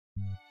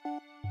All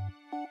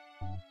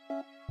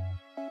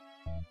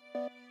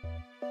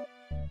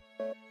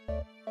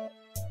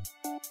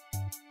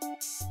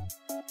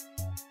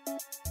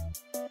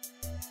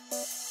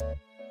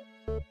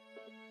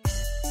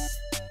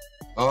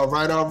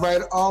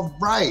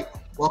right.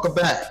 Welcome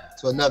back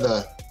to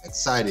another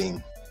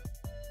exciting,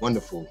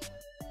 wonderful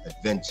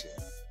adventure.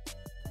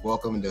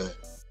 Welcome to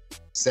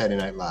Saturday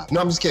Night Live.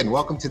 No, I'm just kidding.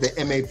 Welcome to the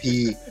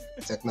MAP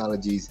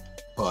Technologies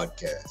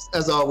podcast.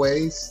 As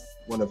always,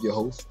 one of your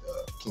hosts,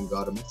 King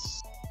Gaudamus.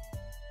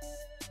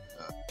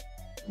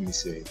 Let me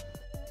see.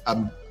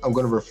 I'm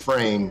going to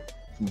refrain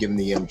from giving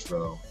the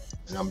intro,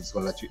 and I'm just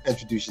going to let you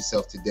introduce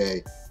yourself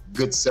today.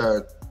 Good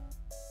sir.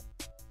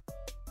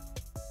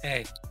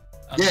 Hey.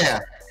 Yeah.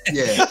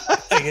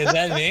 Is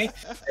that me?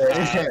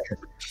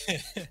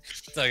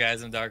 What's up,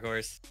 guys? I'm Dark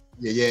Horse.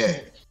 Yeah.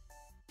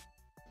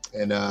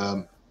 And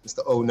Mr.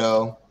 Oh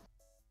No,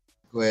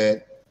 go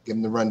ahead, give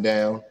him the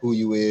rundown. Who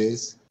you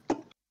is?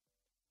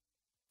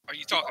 Are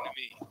you talking to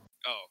me?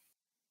 Oh,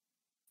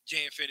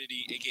 J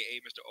Infinity, aka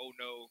Mr. Oh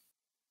No,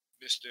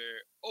 Mr.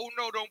 Oh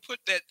No, don't put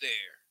that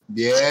there.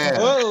 Yeah.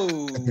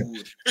 Whoa.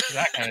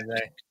 That kind of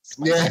day.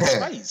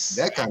 Spice.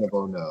 That kind of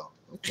Oh No.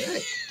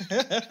 Okay.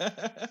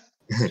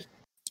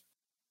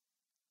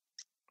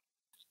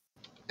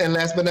 And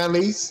last but not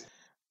least,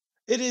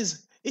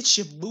 it's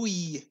your boy.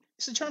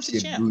 It's the Charm City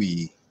Champ.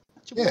 Boy.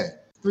 Yeah,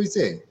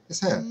 3C.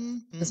 It's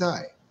him. It's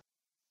I.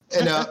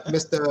 And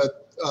Mr.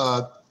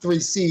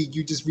 3C,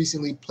 you just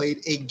recently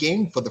played a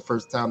game for the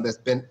first time that's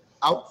been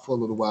out for a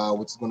little while,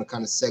 which is going to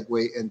kind of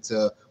segue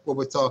into what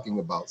we're talking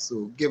about.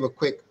 So give a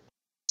quick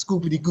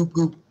scoopity goop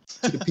goop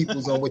to the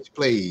peoples on what you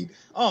played.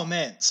 Oh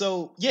man.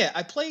 So yeah,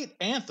 I played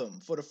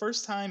Anthem for the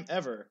first time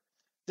ever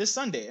this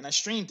Sunday, and I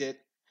streamed it.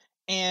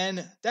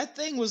 And that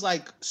thing was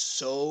like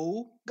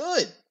so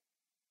good.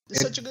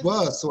 It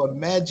was. So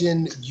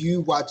imagine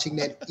you watching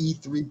that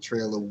E3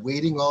 trailer,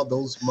 waiting all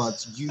those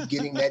months, you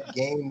getting that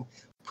game,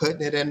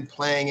 putting it in,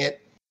 playing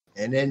it,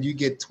 and then you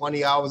get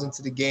 20 hours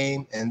into the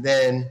game, and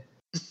then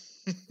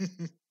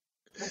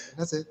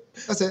that's it.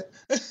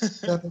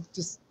 Nothing.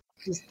 Just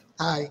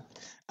hi.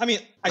 I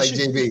mean, like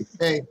JB.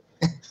 Hey.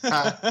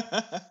 Hi.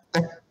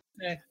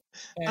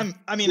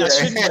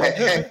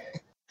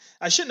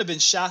 I shouldn't have been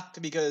shocked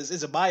because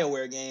it's a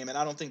BioWare game, and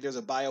I don't think there's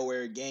a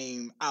BioWare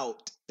game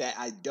out that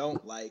I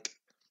don't like,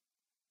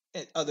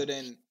 other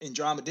than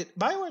Andromeda. Did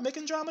BioWare make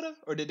Andromeda,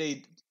 or did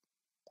they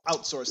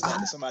outsource that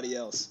to somebody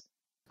else?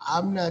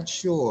 I'm not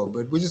sure,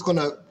 but we're just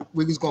gonna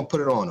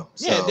put it on them.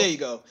 So, yeah, there you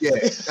go. Yeah,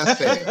 that's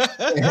fair.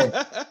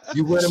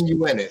 You win them, you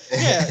win it.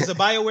 Yeah, it's a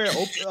BioWare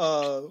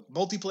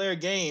multiplayer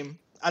game.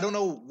 I don't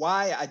know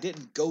why I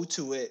didn't go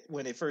to it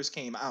when it first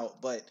came out,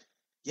 but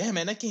yeah,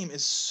 man, that game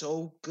is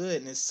so good,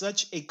 and it's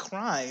such a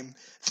crime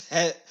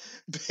that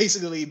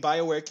basically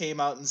BioWare came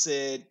out and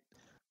said,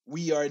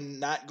 we are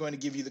not going to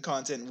give you the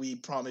content we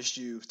promised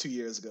you 2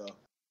 years ago.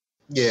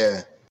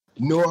 Yeah,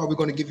 nor are we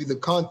going to give you the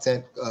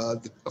content.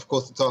 Of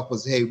course, the talk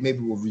was, hey, maybe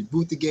we'll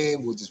reboot the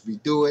game, we'll just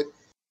redo it.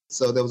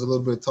 So there was a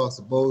little bit of talks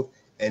of both,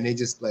 and they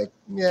just like,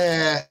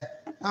 yeah,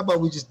 how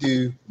about we just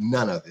do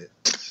none of it?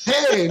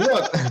 Hey,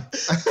 look,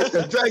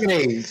 Dragon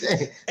Age.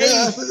 Hey,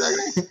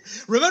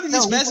 remember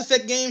these Mass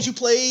Effect games you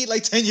played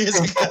like 10 years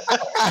ago?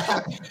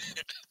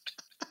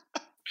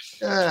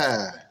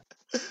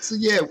 So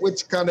yeah,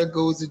 which kind of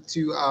goes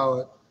into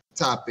our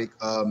topic.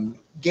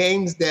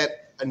 Games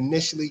that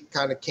initially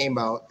kind of came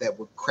out that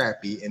were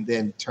crappy and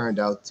then turned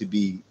out to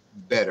be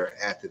better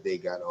after they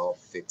got all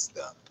fixed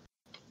up.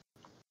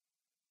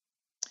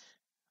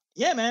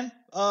 Yeah, man.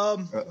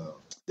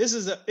 This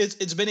is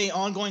it's been an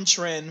ongoing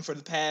trend for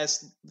the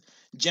past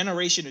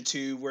generation or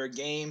two where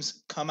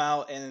games come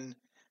out and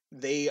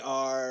they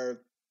are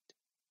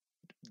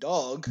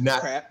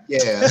crap.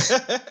 Yeah.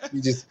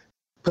 You just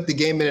put the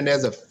game in and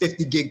there's a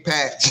 50 gig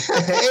patch.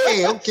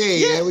 Hey, okay,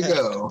 yeah. There we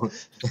go.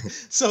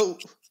 So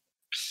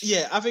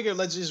yeah, I figured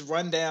let's just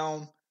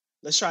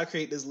let's try to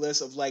create this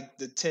list of like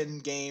the 10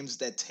 games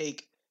that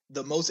take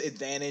the most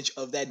advantage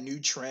of that new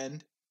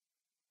trend,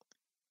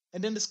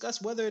 and then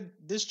discuss whether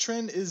this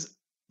trend is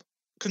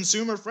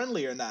consumer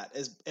friendly or not,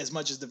 as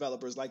much as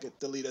developers like it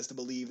to lead us to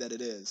believe that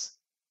it is.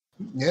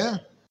 Yeah.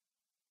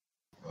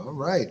 All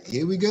right,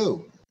 here we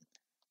go.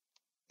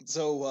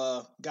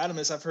 So,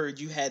 Gaudamus, I've heard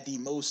you had the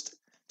most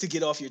to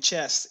get off your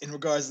chest in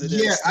regards to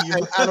this. Yeah,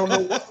 I don't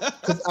know,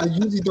 because I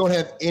usually don't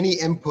have any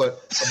input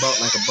about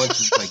like a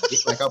bunch of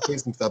like I'll play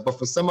some stuff, but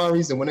for some odd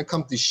reason, when it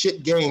comes to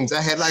shit games, I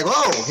had like,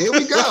 oh, here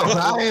we go.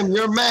 I am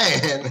your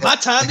man. My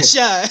time to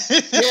shine.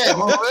 Yeah,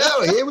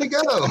 well, here we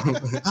go.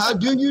 How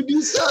do you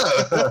do so?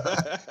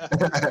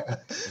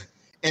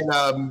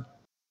 And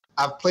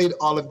I've played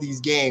all of these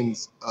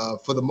games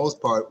for the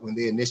most part when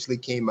they initially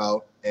came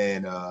out,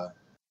 and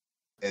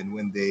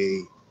when they,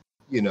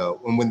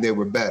 when they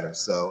were better.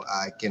 So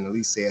I can at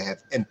least say I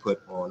have input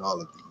on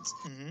all of these.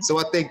 Mm-hmm. So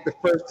I think the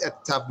first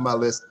at the top of my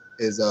list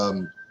is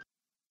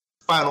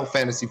Final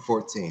Fantasy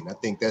XIV. I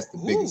think that's the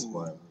biggest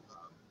one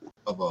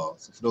of all.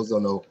 So for those who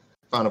don't know,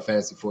 Final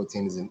Fantasy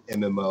XIV is an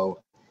MMO,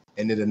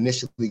 and it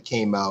initially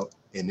came out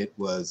and it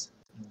was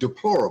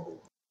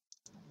deplorable.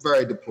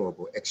 very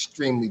deplorable,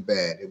 extremely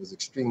bad. It was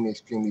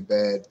extremely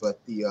bad. But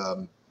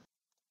the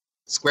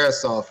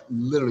Squaresoft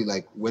literally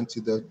like went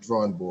to the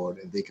drawing board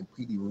and they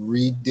completely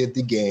redid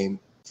the game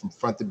from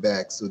front to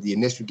back. So the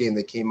initial game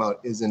that came out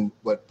isn't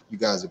what you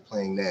guys are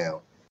playing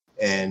now,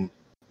 and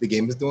the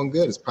game is doing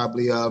good. It's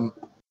probably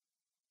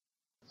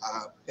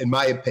in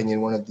my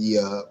opinion, one of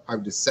the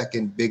probably the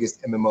second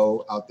biggest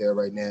MMO out there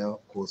right now.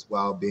 Of course,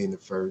 WoW being the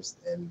first,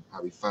 and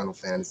probably Final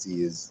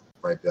Fantasy is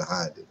right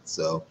behind it.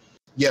 So,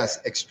 yes,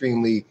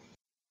 extremely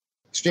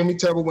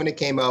terrible when it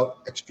came out,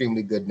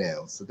 extremely good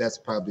now. So that's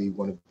probably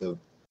one of the,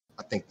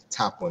 I think, the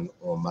top one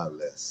on my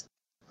list.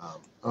 I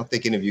don't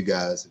think any of you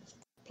guys have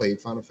played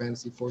Final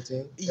Fantasy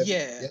 14. Yeah.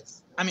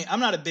 Yes. I mean, I'm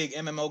not a big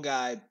MMO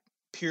guy,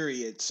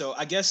 period. So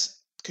I guess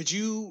could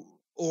you,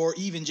 or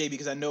even JB,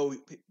 because I know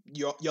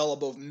y'all are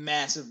both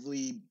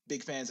massively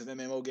big fans of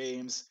MMO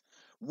games.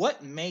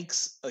 What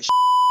makes a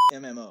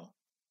MMO?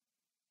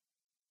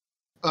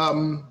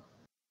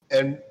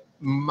 In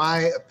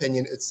my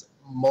opinion, it's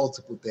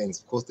multiple things.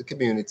 Of course, the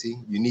community.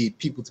 You need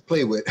people to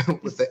play with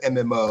with the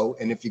MMO,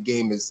 and if your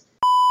game is,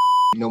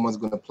 no one's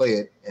going to play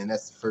it, and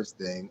that's the first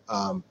thing.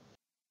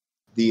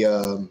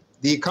 The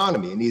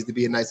economy. It needs to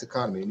be a nice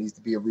economy. It needs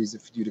to be a reason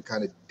for you to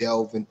kind of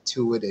delve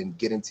into it and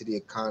get into the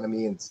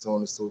economy and so on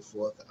and so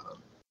forth. Of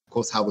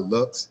course, how it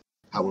looks,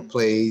 how it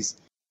plays,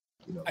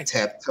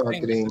 tap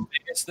targeting. The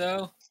biggest,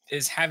 though,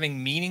 is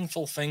having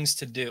meaningful things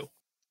to do.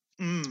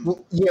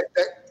 Well, yeah,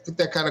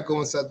 that kind of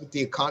coincides with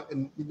the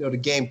the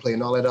gameplay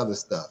and all that other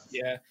stuff.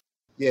 Yeah.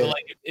 Yeah. But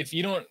like, if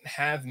you don't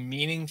have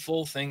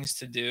meaningful things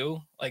to do,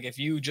 like if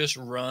you just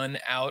run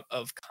out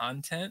of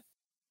content,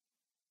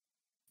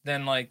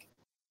 then like,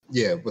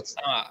 yeah,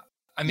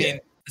 I mean,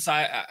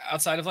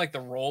 outside of like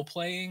the role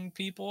playing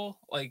people,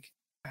 like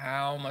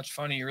how much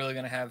fun are you really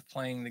gonna have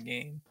playing the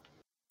game?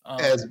 Go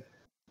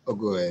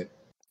ahead.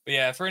 But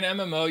yeah, for an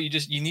MMO,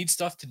 you need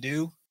stuff to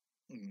do.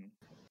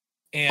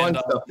 And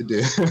fun stuff to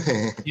do.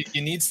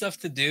 you need stuff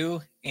to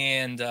do,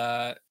 and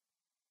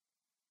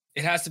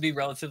it has to be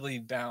relatively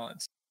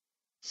balanced.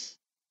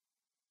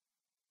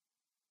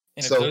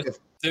 And if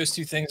those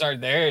two things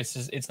aren't there,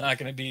 it's not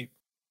going to be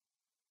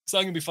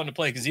fun to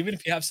play, because even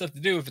if you have stuff to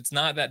do, if it's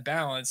not that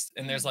balanced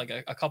and there's like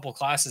a couple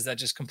classes that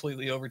just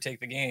completely overtake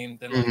the game,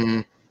 then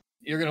like,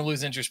 you're going to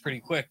lose interest pretty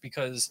quick,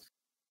 because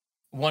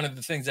one of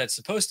the things that's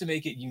supposed to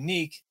make it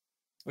unique,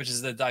 which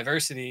is the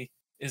diversity,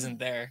 isn't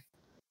there.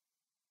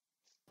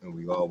 And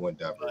we all want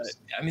diversity.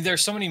 But, I mean,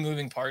 there's so many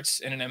moving parts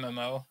in an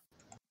MMO.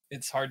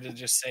 It's hard to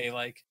just say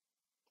like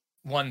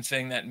one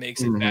thing that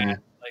makes it bad.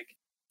 Like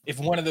if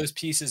one of those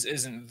pieces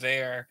isn't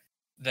there,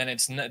 then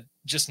it's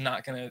just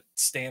not going to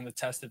stand the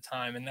test of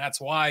time. And that's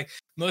why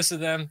most of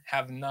them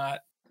have not.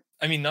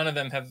 I mean, none of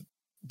them have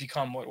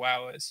become what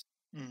WoW is.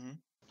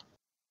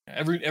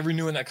 Every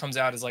new one that comes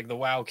out is like the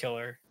WoW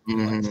killer.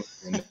 Like,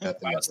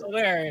 WoW's still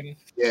there, and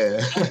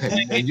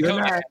and you're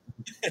not.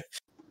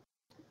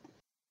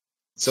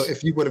 So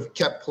if you would have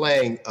kept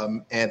playing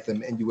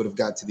Anthem and you would have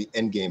got to the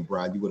end game,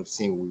 Brian, you would have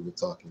seen what we were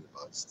talking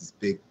about. It's this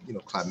big,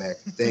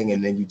 climactic thing,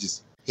 and then you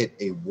just hit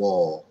a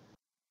wall,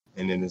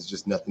 and then there's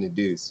just nothing to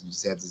do. So you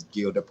just have this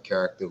geared up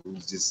character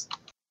who's just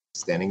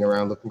standing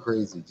around looking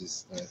crazy,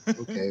 just like,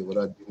 okay, what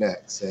do I do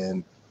next?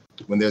 And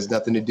when there's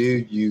nothing to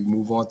do, you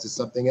move on to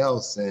something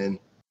else, and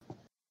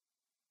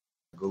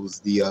goes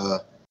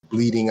the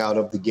bleeding out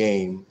of the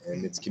game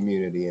and its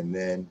community, and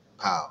then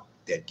pow,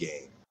 dead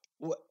game.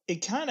 Well,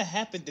 it kind of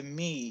happened to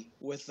me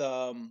with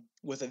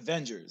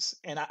Avengers,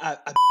 and I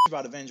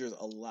about Avengers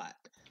a lot.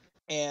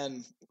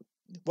 And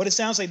what it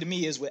sounds like to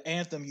me is with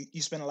Anthem,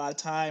 you spend a lot of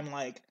time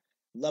like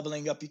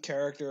leveling up your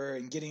character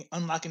and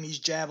unlocking these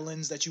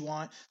javelins that you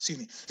want. Excuse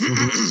me.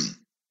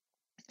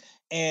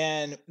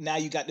 And now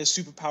you got this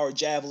superpower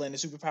javelin, a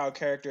superpower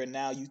character, and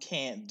now you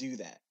can't do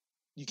that.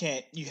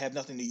 You have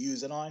nothing to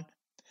use it on.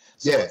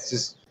 So,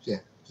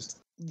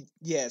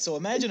 so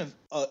imagine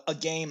a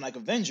game like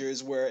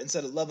Avengers where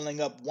instead of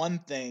leveling up one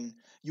thing,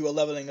 you are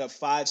leveling up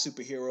 5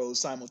 superheroes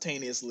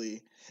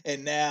simultaneously,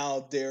 and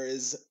now there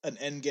is an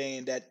end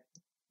game that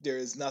there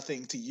is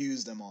nothing to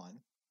use them on.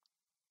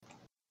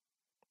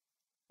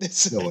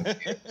 No one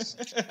cares.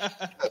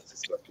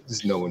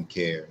 Just no one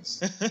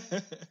cares.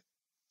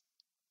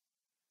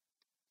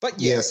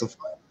 But so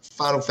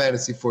Final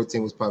Fantasy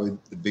 14 was probably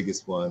the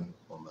biggest one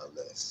on my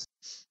list.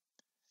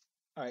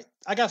 All right,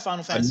 I got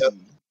Final Fantasy.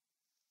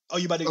 Oh,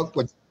 you about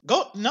to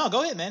go? No,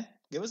 go ahead, man.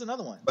 Give us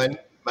another one.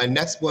 My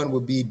next one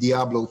would be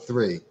Diablo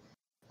 3.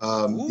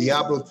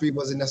 Diablo 3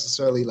 wasn't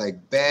necessarily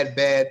like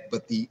bad,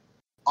 but the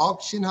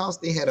auction house,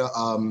 they had a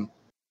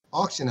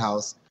auction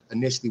house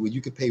initially where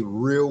you could pay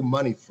real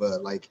money for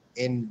like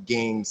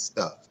in-game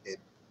stuff. It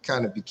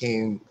kind of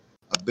became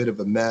a bit of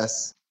a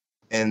mess,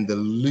 and the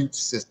loot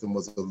system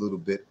was a little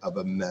bit of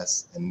a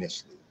mess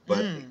initially, but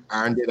they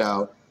ironed it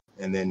out,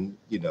 and then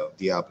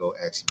Diablo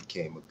actually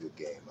became a good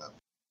game.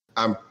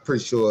 I'm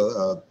pretty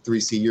sure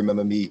 3C, you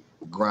remember me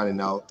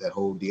grinding out that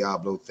whole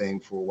Diablo thing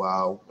for a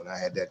while when I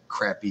had that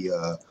crappy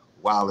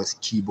wireless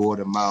keyboard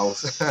and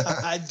mouse.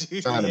 I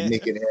do, trying to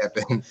make it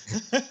happen.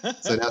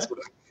 So that's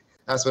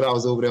That's what I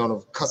was over there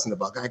on cussing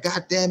about.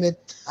 God damn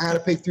it, I had to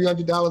pay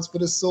 $300 for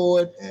the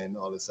sword and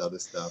all this other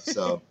stuff.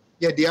 So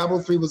yeah, Diablo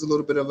 3 was a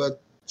little bit of a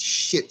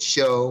shit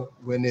show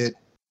when it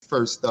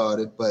first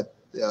started, but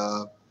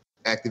Blizzard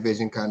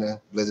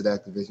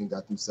Activision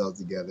got themselves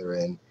together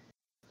and,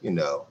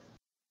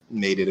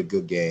 made it a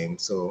good game.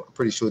 So I'm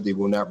pretty sure they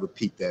will not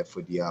repeat that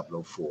for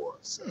Diablo 4.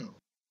 So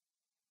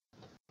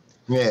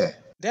yeah.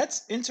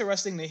 That's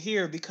interesting to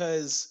hear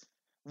because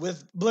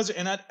with Blizzard,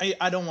 and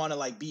I don't want to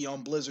like be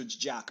on Blizzard's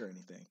jock or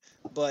anything,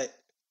 but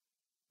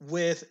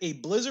with a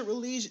Blizzard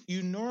release,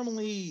 you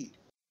normally,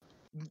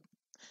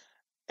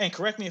 and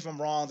correct me if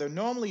I'm wrong, they're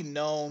normally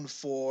known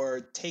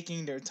for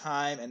taking their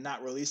time and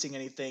not releasing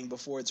anything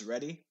before it's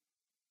ready.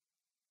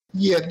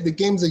 Yeah, the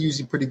games are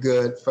usually pretty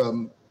good.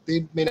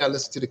 They may not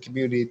listen to the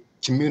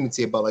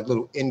community about like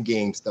little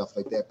in-game stuff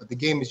like that, but the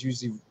game is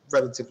usually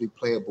relatively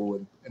playable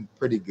and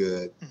pretty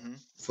good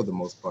for the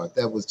most part.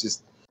 They were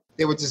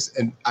just,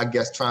 and I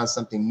guess trying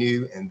something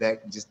new, and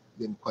that just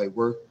didn't quite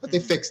work, but they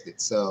fixed it.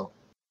 So,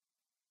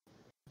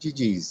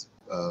 GG's,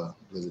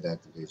 Blizzard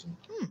Activision.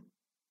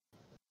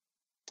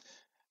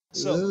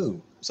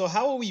 So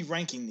how are we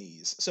ranking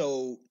these?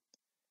 So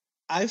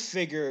I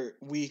figure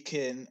we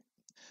can.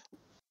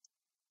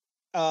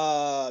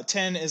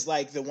 10 is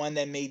like the one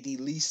that made the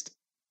least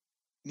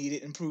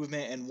needed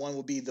improvement, and 1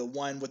 will be the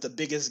one with the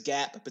biggest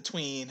gap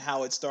between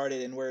how it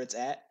started and where it's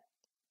at.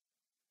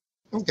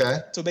 Okay.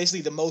 So basically,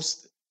 the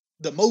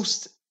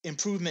most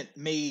improvement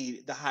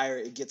made, the higher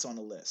it gets on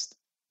the list,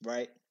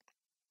 right?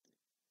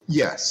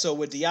 Yes. So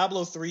would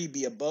Diablo 3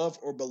 be above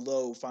or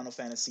below Final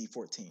Fantasy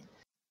 14?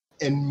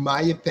 In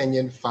my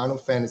opinion, Final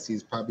Fantasy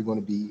is probably going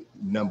to be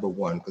number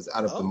 1 because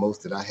out of the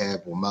most that I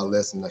have on my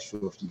list, I'm not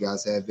sure if you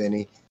guys have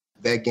any.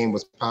 That game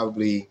was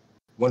probably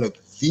one of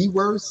the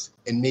worst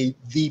and made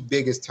the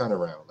biggest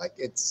turnaround. Like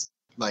it's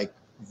like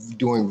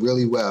doing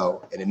really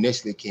well, and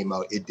initially it came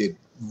out, it did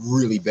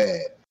really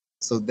bad.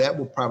 So that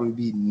will probably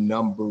be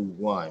number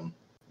 1,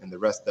 and the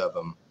rest of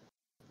them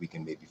we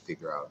can maybe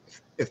figure out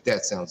if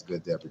that sounds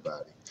good to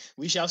everybody.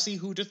 We shall see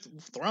who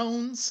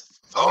thrones.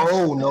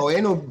 Oh no,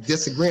 ain't no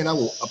disagreeing. I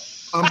will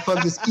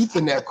unplug this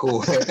Ethernet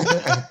cord.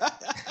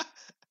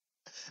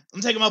 I'm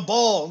taking my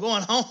ball. I'm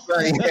going home.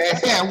 Right,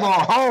 yeah, I'm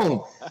going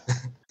home.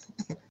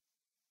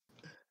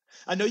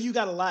 I know you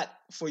got a lot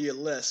for your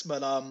list,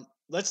 but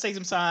let's take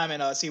some time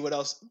and see what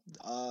else.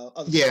 I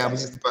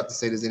was just about to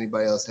say, does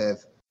anybody else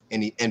have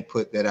any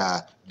input that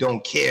I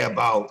don't care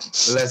about?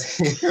 Let's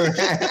hear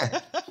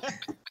that.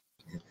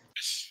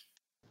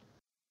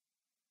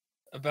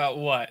 About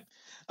what?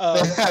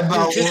 About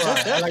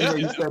what? I like how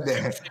you said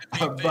that.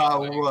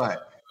 About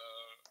what?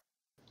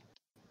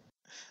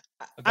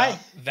 About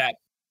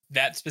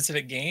that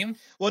specific game?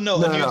 Well,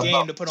 no, a new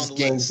game to put on the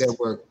games list. that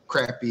were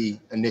crappy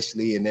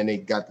initially, and then they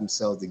got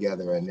themselves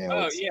together, and now.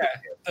 Oh yeah,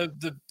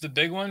 the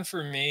big one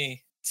for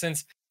me,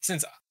 since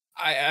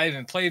I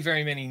haven't played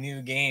very many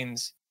new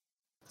games,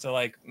 so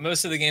like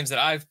most of the games that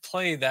I've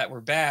played that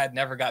were bad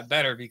never got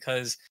better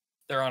because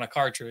they're on a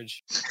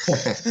cartridge.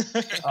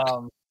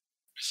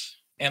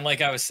 And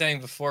like I was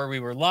saying before we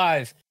were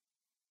live,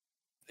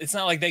 it's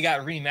not like they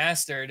got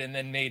remastered and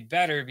then made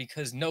better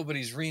because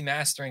nobody's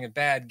remastering a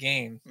bad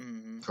game.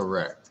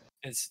 Correct.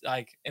 It's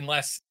like,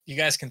 unless you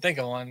guys can think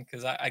of one,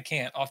 because I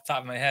can't off the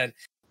top of my head,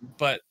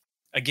 but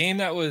a game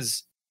that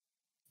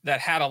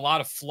had a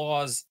lot of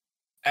flaws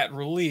at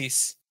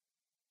release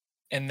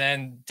and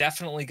then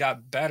definitely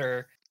got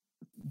better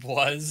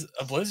was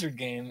a Blizzard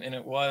game, and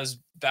it was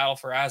Battle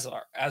for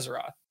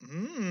Azeroth.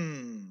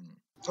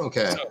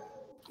 Okay.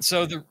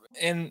 So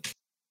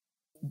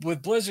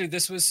with Blizzard,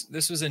 this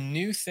was a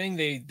new thing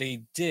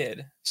they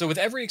did. So with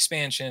every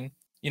expansion,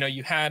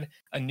 you had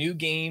a new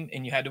game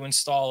and you had to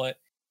install it,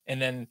 and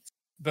then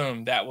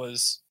boom, that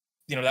was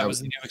that was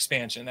the new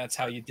expansion. That's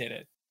how you did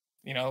it.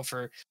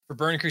 For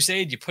Burning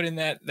Crusade, you put in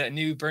that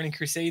new Burning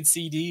Crusade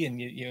CD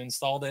and you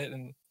installed it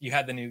and you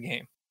had the new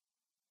game.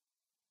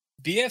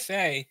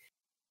 BFA,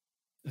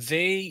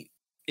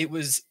 it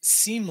was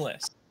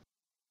seamless.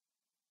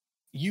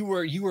 You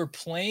were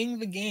playing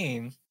the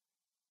game,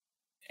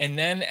 and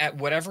then at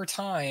whatever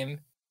time,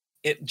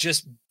 it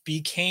just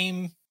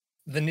became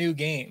the new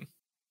game.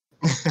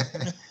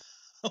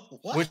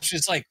 Which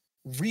is like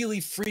really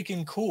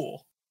freaking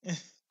cool.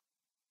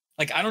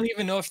 Like, I don't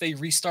even know if they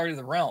restarted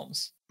the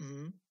realms.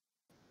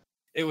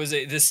 It was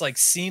this like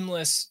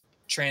seamless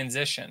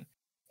transition,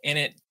 and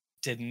it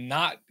did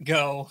not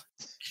go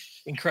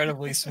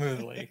incredibly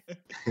smoothly.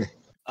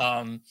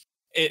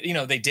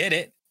 They did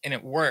it and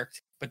it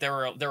worked, but there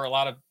were a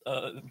lot of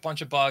a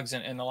bunch of bugs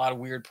and a lot of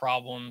weird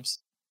problems.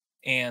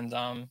 And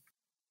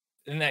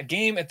in that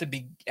game at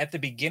the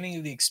beginning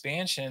of the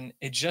expansion,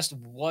 it just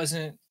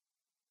wasn't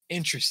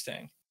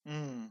interesting.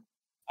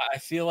 I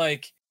feel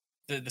like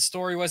the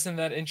story wasn't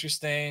that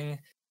interesting.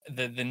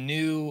 The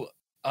new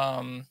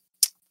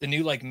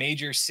like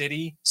major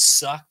city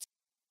sucked,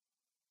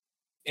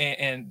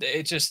 and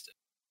it just,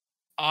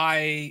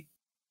 I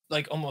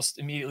like almost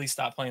immediately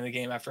stopped playing the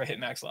game after I hit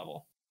max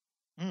level.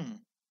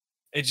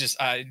 It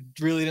just, I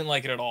really didn't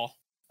like it at all.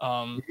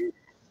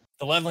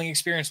 The leveling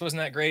experience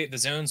wasn't that great. The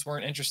zones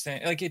weren't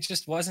interesting. Like, it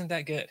just wasn't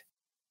that good.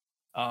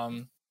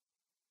 And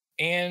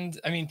I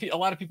mean, a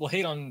lot of people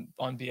hate on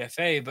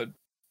BFA, but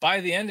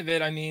by the end of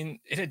it, I mean,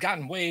 it had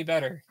gotten way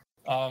better.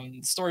 The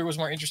story was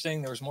more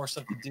interesting. There was more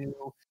stuff to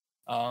do.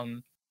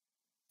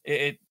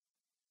 It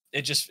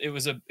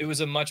was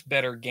a much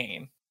better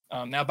game.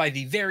 Now, by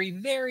the very,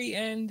 very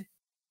end,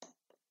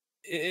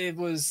 it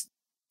was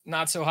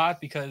not so hot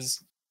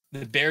because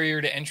the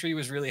barrier to entry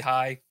was really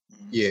high.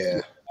 Yeah,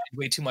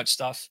 way too much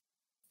stuff.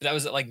 That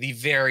was at like the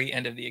very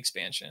end of the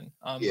expansion.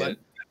 But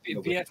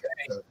BFA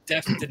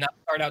definitely did not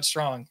start out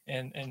strong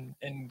and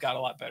got a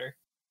lot better.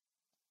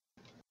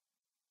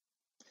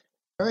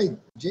 All right,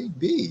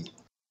 JB.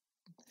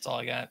 That's all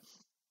I got.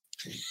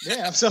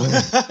 Yeah, I'm so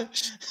glad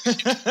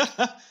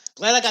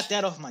I got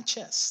that off my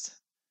chest.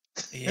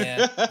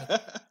 Yeah.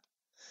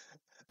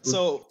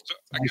 So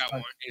I got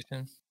one.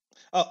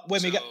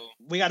 Wait,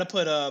 we got to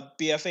put a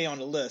BFA on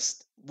the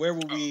list. Where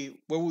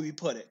will we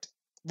put it?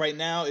 Right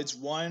now, it's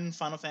 1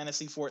 Final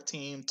Fantasy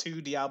 14,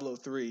 2 Diablo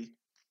 3.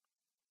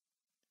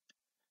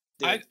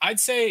 I'd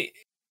say,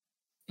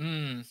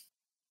 I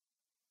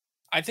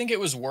think it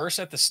was worse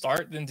at the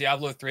start than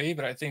Diablo 3,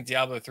 but I think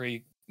Diablo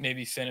 3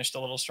 maybe finished a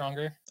little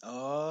stronger.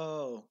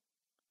 Oh,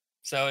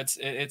 so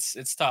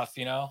it's tough,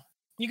 you know.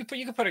 You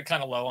could put it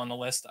kind of low on the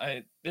list.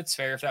 It's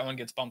fair if that one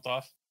gets bumped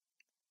off.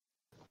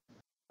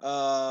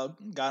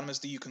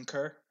 Godimus, do you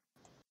concur?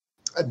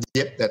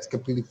 Yep, that's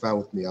completely fine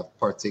with me. I've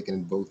partaken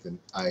in both, and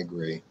I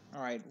agree.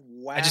 All right.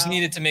 Wow. I just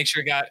needed to make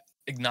sure it got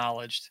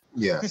acknowledged.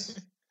 Yes.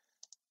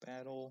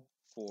 Battle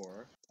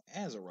for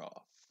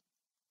Azeroth.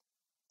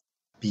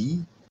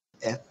 BFA.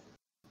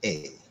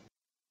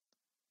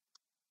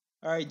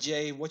 All right,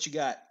 Jay, what you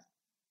got?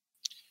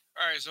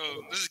 All right, so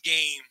this is a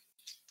game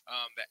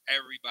that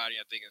everybody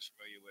I think is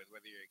familiar with,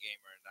 whether you're a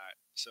gamer or not.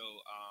 So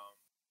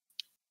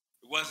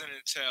it wasn't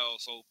until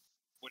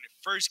when it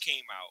first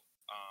came out,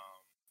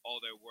 all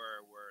there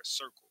were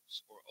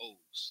circles or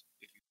O's,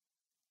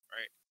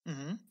 right?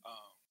 Mm-hmm. And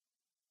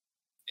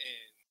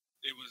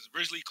it was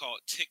originally called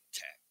Tic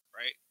Tac,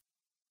 right?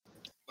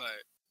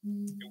 But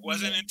it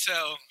wasn't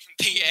until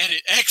they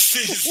added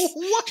X's.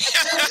 What?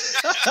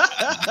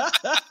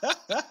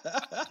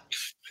 that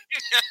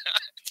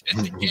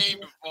the game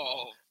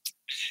evolved.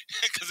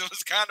 Because it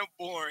was kind of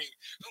boring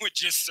with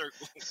just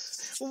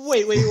circles.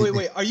 Wait.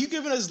 Are you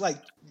giving us like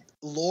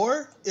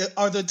lore?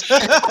 Are the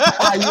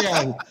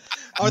Yeah.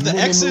 Are the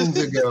X's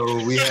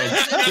ago we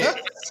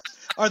had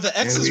Are the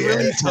X's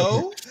really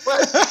toe?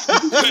 What?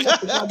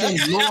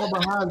 Lore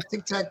behind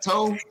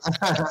tic-tac-toe?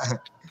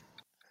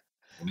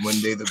 And one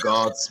day the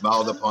gods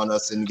smiled upon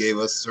us and gave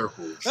us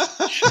circles.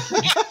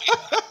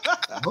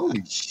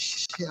 Holy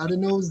shit, I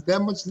didn't know it was that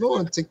much lore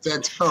in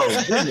tic-tac-toe.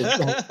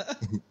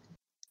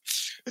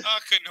 I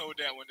couldn't hold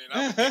that one in.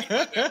 I was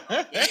thinking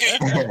about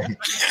that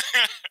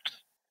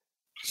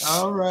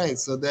all right,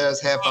 so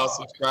there's half our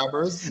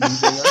subscribers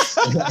leaving us.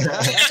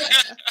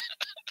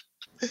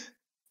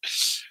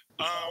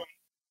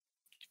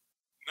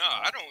 No,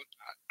 I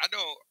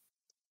don't.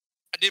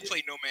 I did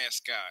play No Man's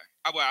Sky.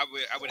 I would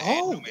have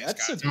had No Man's Sky.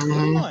 That's a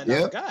good one.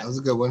 Yep, that was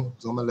a good one.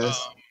 It's on my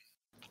list.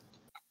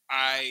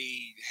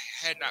 I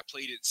had not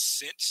played it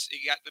since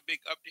it got the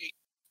big update,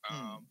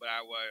 but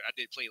I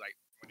did play like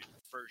when it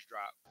first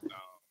dropped, and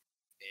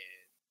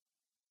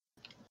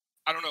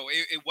I don't know.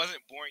 It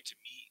wasn't boring to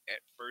me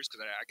at first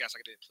because I guess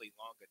I didn't play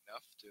long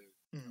enough to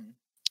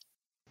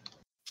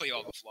play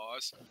all the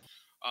flaws.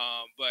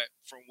 But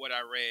from what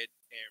I read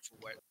and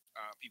from what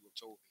people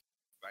told me,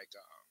 like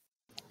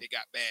it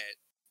got bad,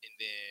 and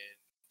then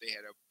they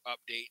had an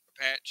update, a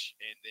patch,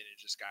 and then it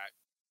just got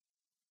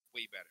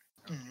way better.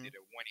 They did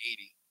a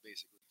 180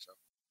 basically. So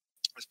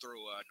let's throw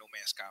No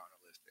Man's Sky on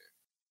the list there.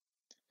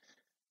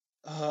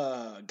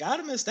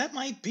 Godimus, that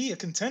might be a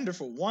contender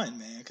for 1,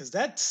 man, because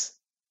that's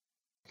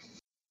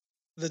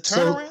the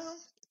turnaround.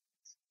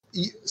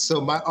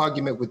 So my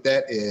argument with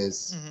that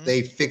is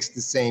they fixed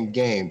the same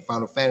game.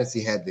 Final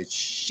Fantasy had to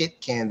shit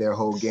can their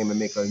whole game and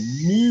make a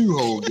new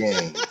whole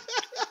game.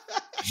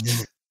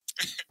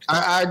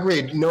 I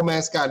agree. No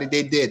Man's Sky,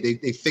 they did.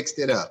 They fixed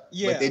it up.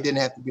 Yeah. But they didn't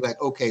have to be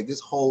like, okay, this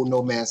whole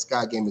No Man's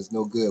Sky game is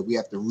no good. We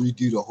have to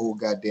redo the whole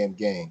goddamn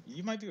game.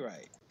 You might be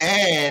right.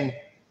 And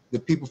the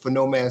people for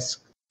No Man's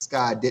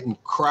Sky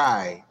didn't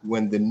cry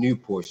when the new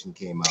portion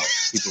came out.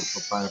 People for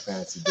Final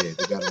Fantasy did.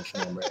 They got on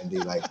camera and they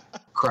like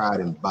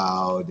cried and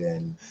bowed,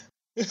 and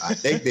I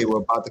think they were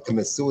about to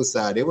commit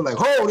suicide. They were like,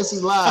 "Oh, this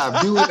is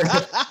live. Do it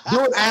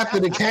after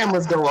the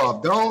cameras go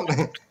off. Don't."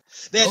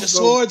 They had the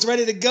swords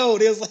ready to go.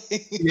 They was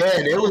like,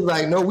 yeah, they was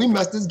like, "No, we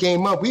messed this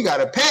game up. We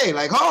gotta pay."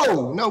 Like,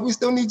 "Oh, no, we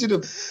still need you to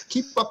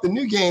keep up the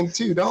new game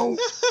too. Don't,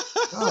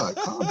 God,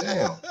 calm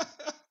down."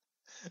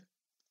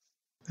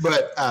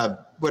 But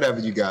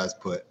whatever you guys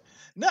put.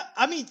 No,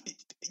 I mean,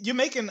 you're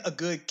making a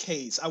good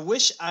case. I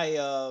wish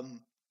I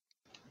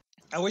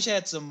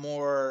had some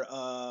more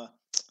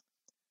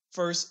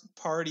first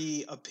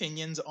party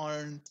opinions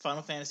on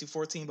Final Fantasy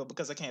 14, but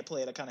because I can't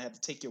play it, I kind of have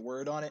to take your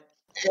word on it.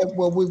 Yeah,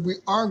 well, we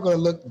aren't going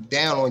to look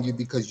down on you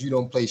because you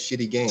don't play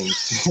shitty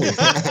games.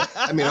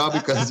 I mean, all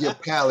because your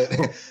palate,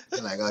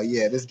 you're like, oh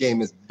yeah, this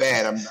game is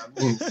bad.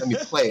 Let me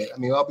play it. I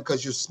mean, all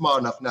because you're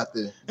smart enough not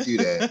to do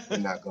that. We're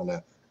not going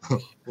to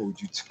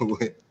hold you to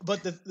it.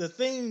 But the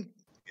thing,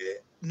 Yeah.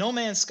 No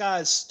Man's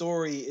Sky's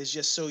story is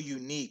just so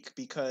unique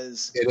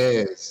because It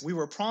is. we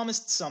were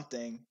promised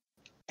something,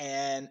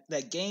 and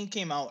that game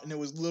came out, and it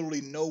was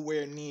literally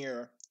nowhere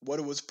near what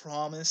it was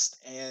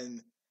promised,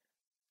 and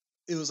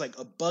it was like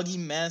a buggy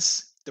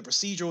mess. The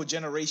procedural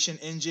generation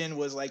engine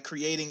was like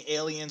creating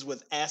aliens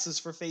with asses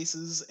for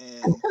faces,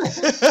 and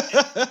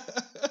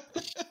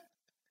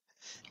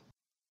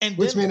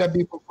Which may not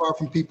be far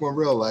from people in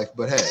real life,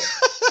 but hey.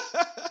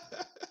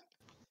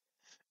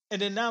 And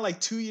then now,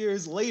 like 2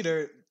 years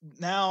later,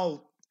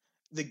 now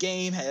the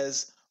game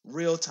has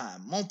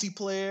real-time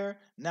multiplayer.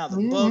 Now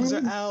the bugs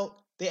are out.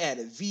 They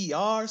added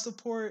VR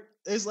support.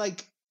 It's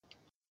like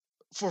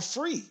for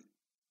free.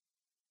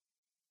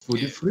 For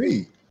the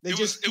free. It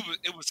was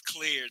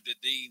clear that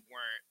they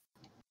weren't,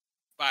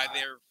 by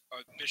their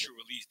initial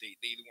release date,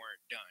 they weren't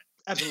done.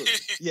 Absolutely,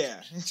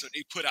 yeah. So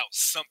they put out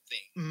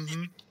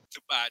something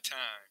to buy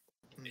time,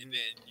 and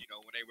then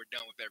when they were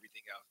done with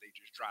everything else, they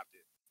just dropped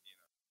it.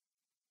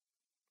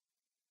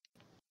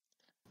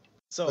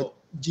 So but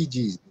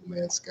GG's, No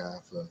Man's Sky,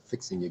 for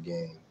fixing your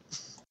game.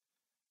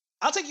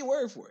 I'll take your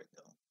word for it,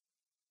 though.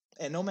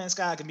 And No Man's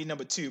Sky can be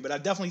number 2, but I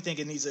definitely think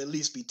it needs to at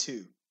least be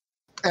 2.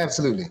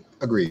 Absolutely,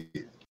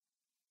 agreed.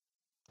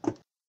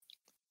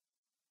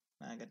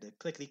 I got the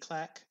clickety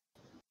clack.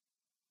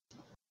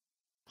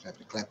 Clap,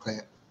 clap,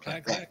 clap,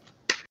 clap, clap.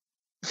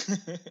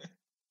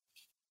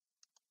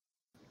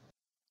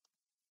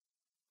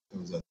 It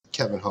was a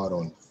Kevin Hart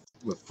on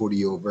with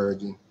 40-year-old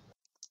virgin.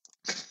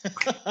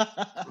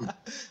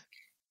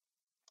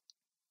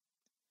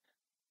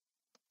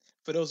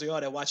 For those of y'all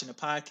that are watching the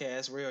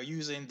podcast, we are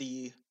using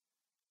the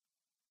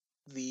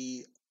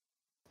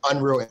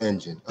Unreal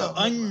Engine.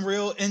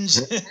 Unreal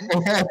Engine.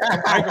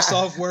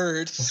 Microsoft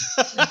Word.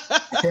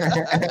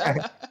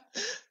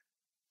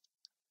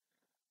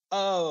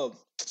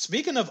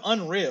 Speaking of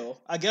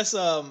Unreal, I guess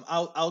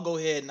I'll go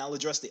ahead and I'll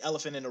address the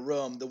elephant in the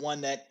room, the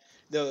one that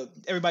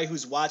everybody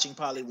who's watching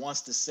probably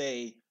wants to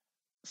say.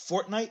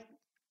 Fortnite.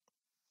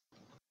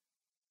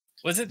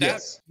 Was it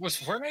was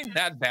Fortnite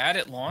that bad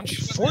at launch?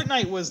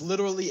 Fortnite was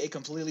literally a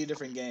completely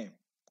different game.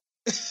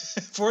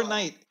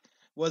 Fortnite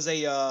was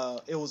it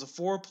was a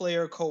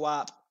 4-player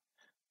co-op.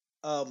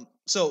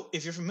 So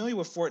if you're familiar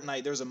with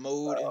Fortnite, there's a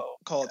mode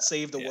called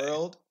Save the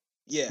World.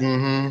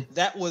 Yeah.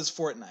 That was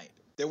Fortnite.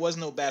 There was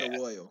no Battle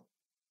Royale.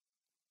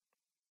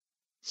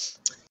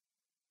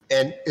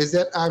 And is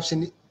that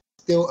option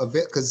still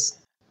available? Because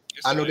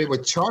I know they were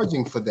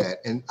charging for that,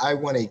 and I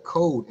want a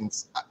code, and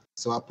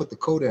so I put the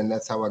code in, and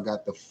that's how I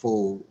got the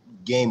full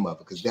game of it,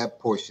 because that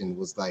portion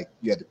was like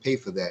you had to pay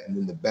for that, and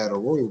then the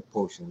Battle Royale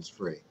portion was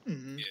free.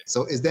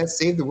 So is that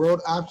Save the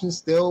World option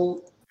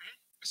still?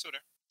 It's still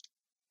there.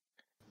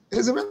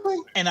 Is it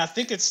really? And I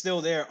think it's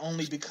still there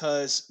only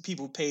because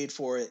people paid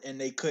for it, and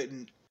they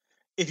couldn't.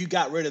 If you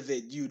got rid of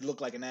it, you'd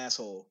look like an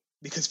asshole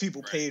because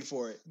people paid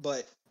for it.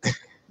 But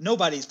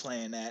nobody's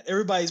playing that.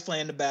 Everybody's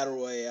playing the Battle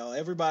Royale.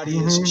 Everybody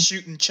is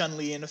shooting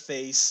Chun-Li in the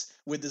face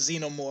with the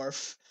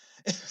Xenomorph.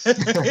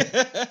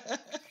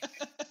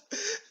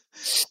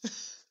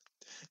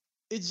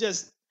 It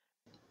just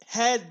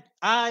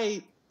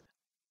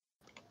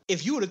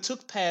if you would have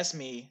took past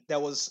me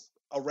that was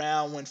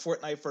around when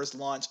Fortnite first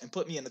launched and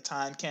put me in a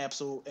time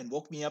capsule and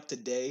woke me up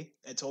today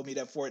and told me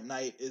that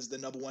Fortnite is the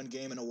 #1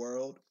 game in the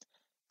world,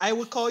 I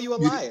would call you a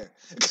liar.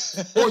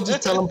 Or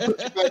just tell them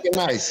put you back in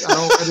ice.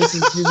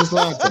 You just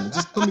lied to me.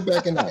 Just put me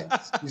back in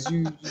ice.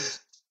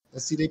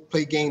 Let's see they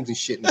play games and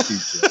shit in the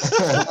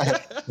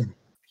future.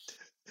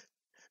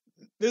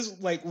 This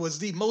was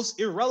the most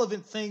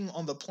irrelevant thing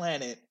on the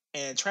planet,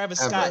 and Travis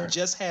Scott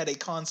just had a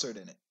concert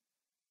in it.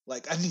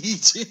 I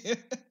need you.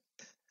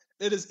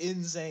 It is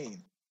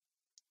insane.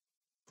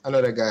 I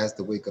know that guy has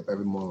to wake up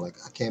every morning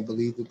I can't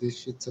believe that this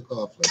shit took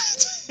off like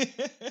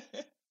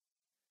that.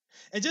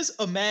 And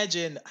just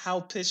imagine how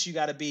pissed you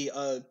got to be.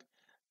 Cliff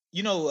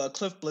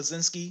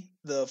Bleszinski,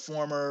 the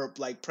former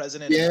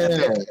president of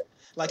Epic.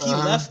 He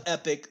left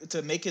Epic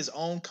to make his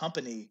own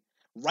company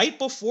right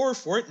before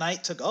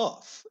Fortnite took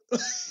off.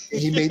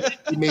 he made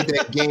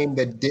that game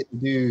that didn't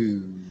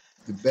do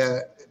the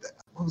bad.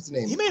 What was the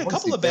name? He made a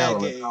couple of bad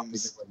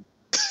games.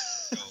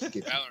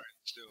 Valorant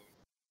still.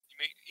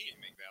 He didn't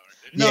make Valorant.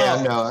 Did he?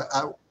 Yeah, no.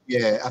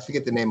 I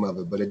forget the name of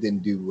it, but it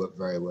didn't do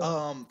very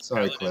well.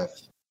 Sorry, Paladin.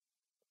 Cliff.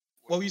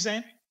 What were you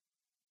saying?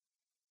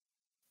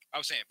 I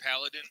was saying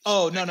Paladin.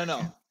 Oh, no.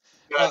 No,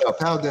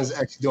 Paladin's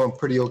actually doing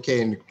pretty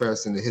okay in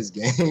comparison to his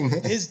game.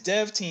 His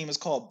dev team is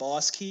called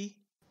Boss Key.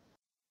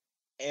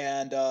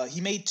 And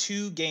he made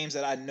 2 games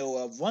that I know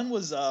of. One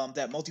was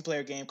that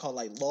multiplayer game called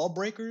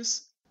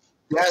Lawbreakers.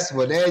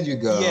 There you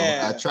go.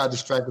 Yeah. I tried to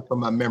strike it from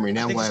my memory.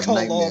 Now I have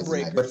nightmares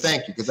tonight. But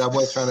thank you, because I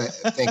was trying to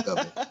think of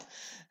it.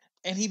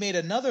 And he made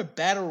another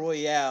Battle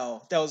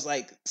Royale that was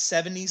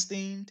 70s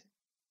themed.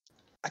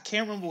 I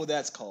can't remember what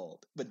that's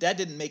called, but that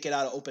didn't make it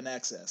out of open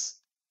access.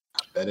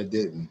 I bet it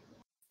didn't.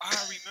 I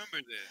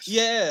remember this.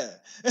 Yeah.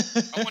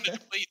 I wanted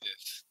to play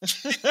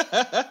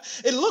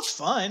this. It looked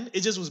fun.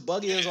 It just was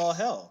buggy as all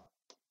hell.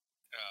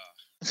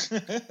 I do.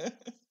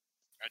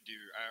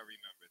 I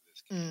remember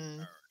this game. All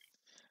right.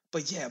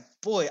 But yeah,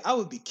 boy, I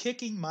would be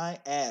kicking my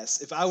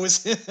ass if I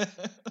was.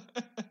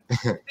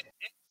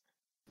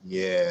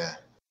 Yeah.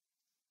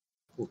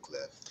 Poor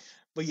Cliff.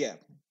 But yeah,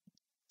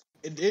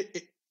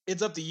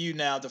 it's up to you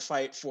now to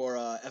fight for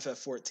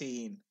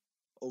FF14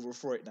 over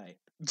Fortnite.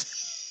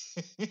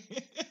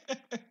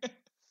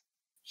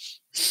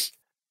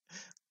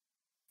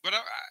 But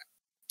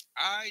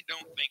I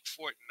don't think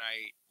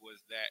Fortnite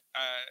was that.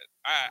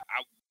 I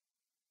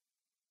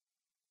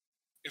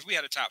if we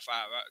had a top 5,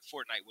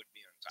 Fortnite wouldn't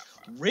be on the top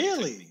 5.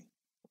 Really?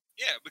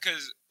 Yeah,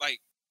 because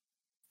like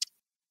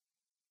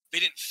they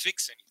didn't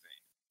fix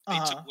anything. They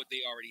took what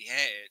they already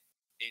had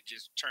and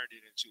just turned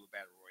it into a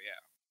battle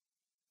royale.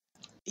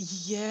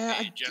 Yeah.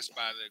 And just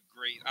by the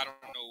grace, I don't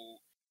know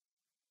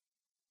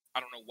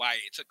why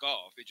it took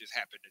off. It just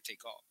happened to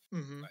take off.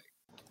 Mm-hmm. Like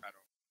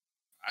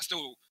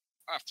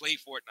I've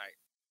played Fortnite.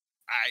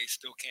 I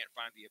still can't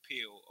find the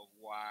appeal of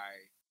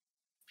why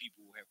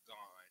people have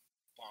gone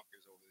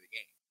bonkers over the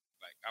game.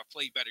 Like I've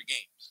played better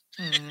games.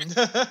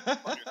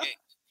 Better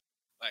games.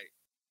 Like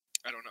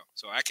I don't know.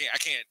 So I can't.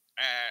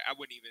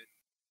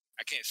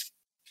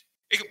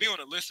 It could be on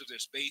a list of their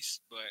space,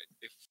 but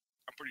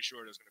I'm pretty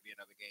sure there's going to be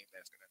another game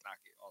that's going to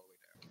knock it all the way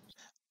down.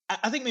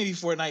 I think maybe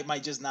Fortnite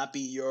might just not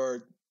be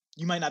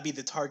you might not be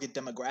the target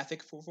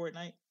demographic for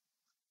Fortnite.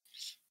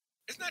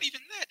 It's not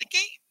even that. The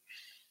game.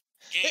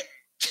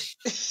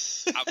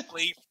 I've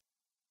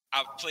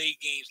played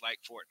games like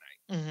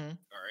Fortnite. Mm-hmm.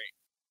 All right.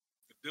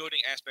 The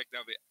building aspect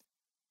of it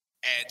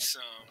adds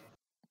some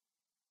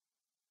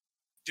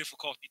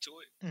difficulty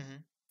to it.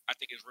 Mm-hmm. I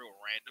think it's real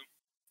random.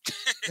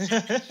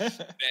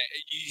 That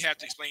you have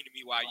to explain to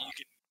me why you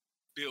can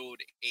build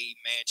a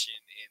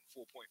mansion in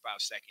 4.5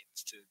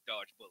 seconds to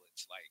dodge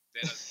bullets. Like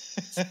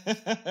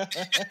that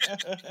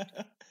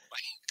doesn't.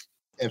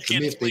 And for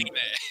me,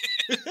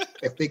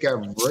 if they got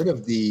rid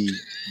of the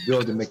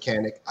building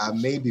mechanic, I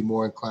may be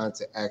more inclined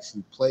to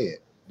actually play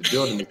it. The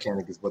building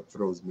mechanic is what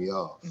throws me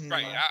off.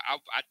 Right. I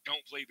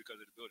don't play because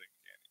of the building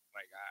mechanic.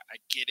 Like I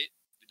get it.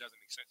 It doesn't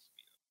make sense to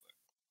me.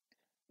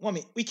 But. Well, I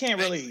mean, we can't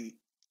really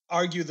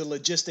argue the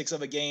logistics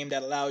of a game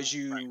that allows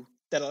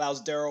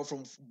Daryl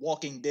from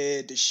Walking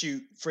Dead to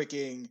shoot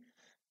freaking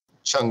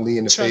Chun-Li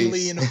in the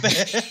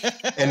face.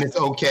 And it's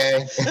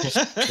okay.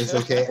 It's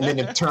okay. And then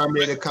the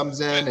Terminator comes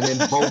in, and then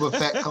Boba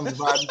Fett comes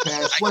riding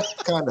past. What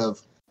kind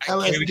of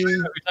LSD? Are we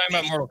talking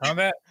about Mortal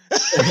Kombat?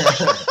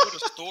 Put a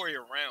story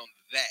around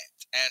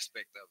that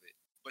aspect of it,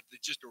 but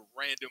just a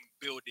random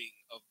building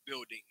of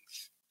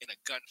buildings in a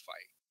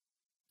gunfight.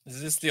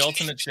 Is this the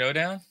ultimate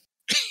showdown?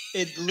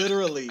 It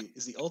literally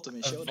is the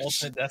ultimate showdown.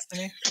 Ultimate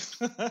Destiny?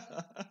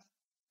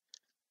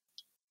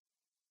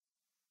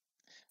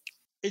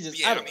 It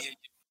just, I mean,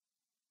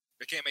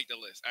 they can't make the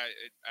list.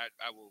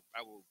 I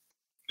will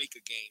make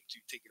a game to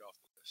take it off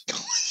the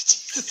list.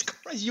 Jesus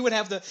Christ! You would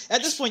have to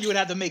at this point. You would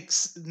have to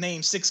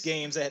name 6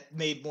 games that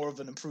made more of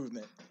an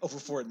improvement over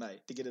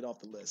Fortnite to get it off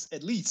the list,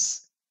 at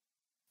least.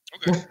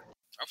 Okay,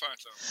 I'll find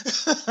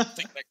some.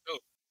 Take that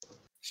code.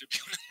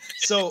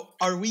 So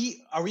are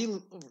we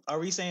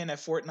saying that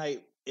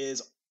Fortnite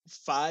is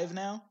 5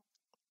 now?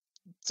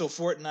 So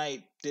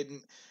Fortnite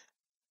didn't.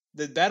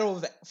 The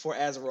Battle for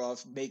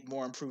Azeroth make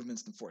more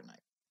improvements than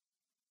Fortnite?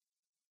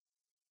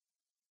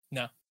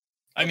 No.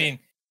 I mean,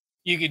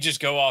 you could just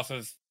go off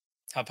of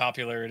how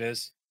popular it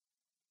is.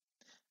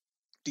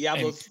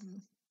 Diablo.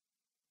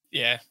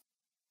 Yeah.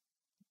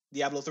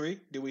 Diablo 3?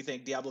 Do we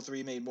think Diablo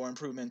 3 made more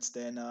improvements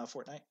than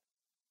Fortnite?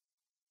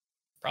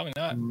 Probably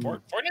not.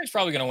 Fortnite's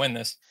probably going to win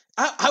this.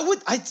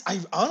 I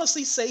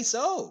honestly say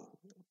so.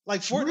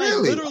 Like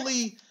Fortnite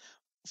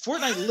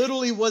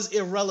literally was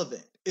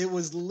irrelevant. It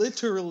was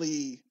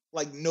literally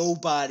like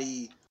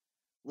nobody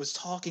was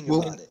talking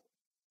about it.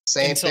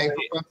 Same thing.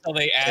 Until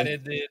they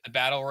added the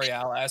battle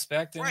royale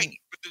aspect. Right,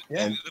 but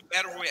the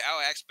battle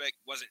royale aspect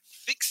wasn't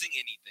fixing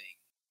anything.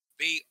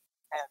 They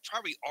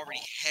probably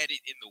already had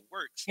it in the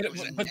works.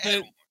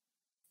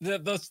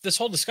 But this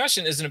whole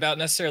discussion isn't about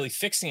necessarily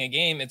fixing a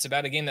game. It's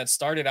about a game that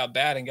started out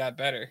bad and got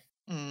better.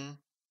 Mm.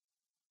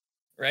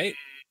 Right?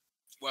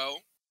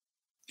 Well,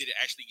 did it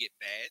actually get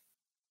bad?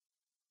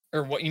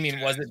 Or what you mean?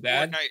 Was it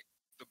bad? Fortnite,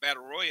 the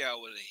battle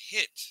royale was a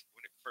hit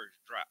when it first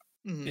dropped.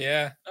 Mm-hmm.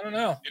 Yeah, I don't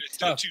know. And it's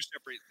still two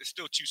separate. It's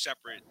still 2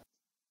 separate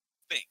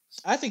things.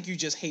 I think you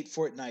just hate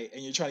Fortnite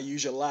and you're trying to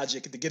use your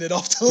logic to get it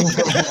off the list.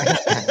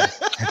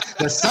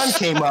 The sun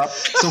came up,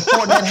 so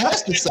Fortnite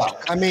has to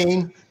suck. I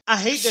mean, I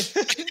hate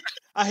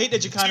that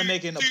you're kind of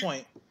making a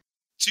point.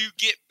 To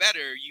get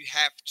better, you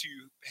have to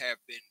have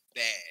been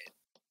bad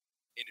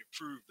and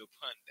improved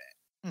upon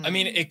that. I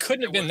mean, it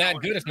couldn't have been that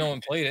good if no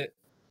one played it.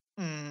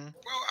 Well, I mean.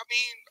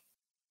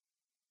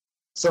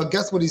 So I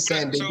guess what he's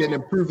saying, they didn't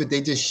improve it.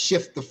 They just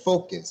shift the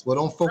focus. Well,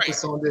 don't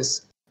focus on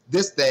this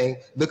this thing.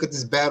 Look at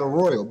this battle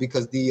royal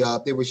because they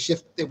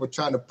were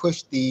trying to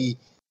push the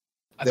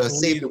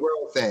save the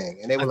world thing,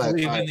 and they were like,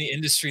 in the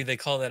industry they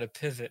call that a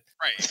pivot.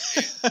 Right.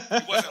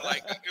 It wasn't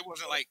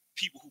like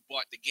people who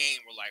bought the game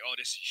were like, oh,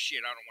 this is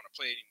shit, I don't want to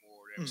play it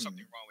anymore. There was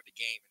something wrong with the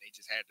game, and they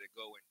just had to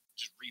go and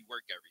just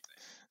rework everything.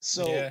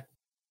 So yeah.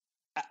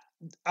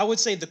 I would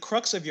say the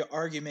crux of your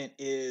argument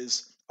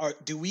is,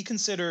 do we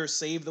consider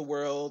Save the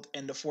World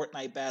and the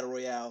Fortnite Battle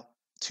Royale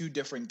two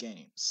different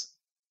games?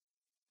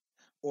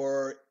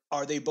 Or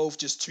are they both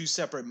just two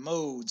separate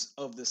modes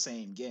of the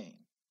same game?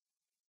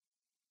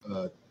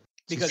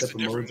 Because it's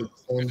modes of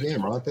the same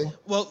game, aren't they?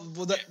 Well,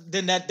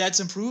 then that's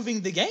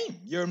improving the game.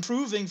 You're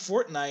improving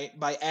Fortnite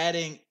by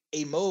adding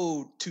a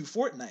mode to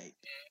Fortnite.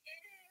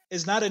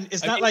 It's not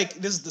like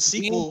this is the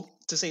sequel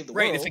to Save the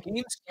World. Right. If a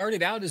game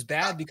started out as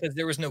bad because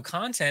there was no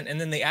content and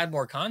then they add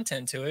more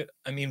content to it,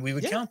 I mean, we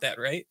would count that,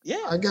 right?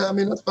 Yeah. I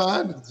mean, that's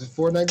fine.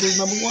 Fortnite goes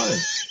number one.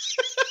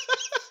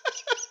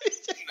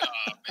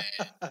 Nah,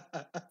 man. Nah.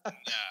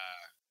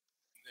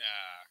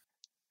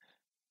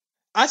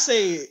 I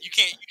say you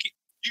can't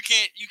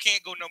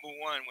go number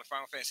one when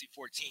Final Fantasy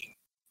 14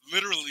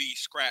 literally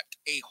scrapped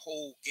a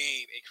whole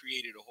game and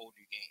created a whole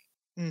new game.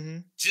 Mm-hmm.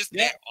 Just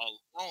that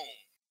alone.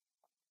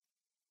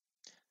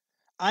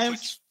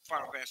 Puts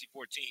Final Fantasy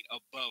 14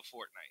 above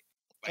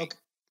Fortnite. Okay.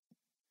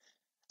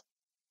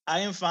 I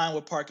am fine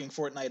with parking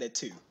Fortnite at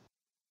 2.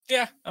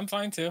 Yeah, I'm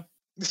fine too.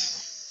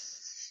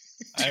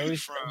 I'm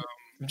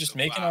just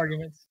making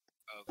arguments.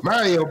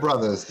 Mario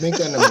Brothers, make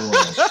that number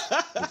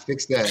one.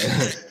 Fix that.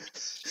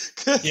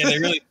 Yeah, they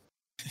really.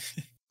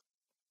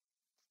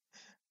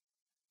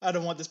 I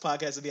don't want this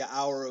podcast to be an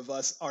hour of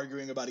us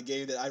arguing about a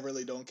game that I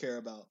really don't care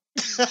about.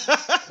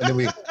 And then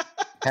we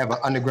have an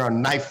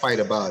underground knife fight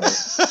about it.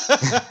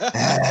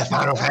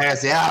 Final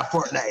Fantasy,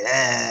 Fortnite.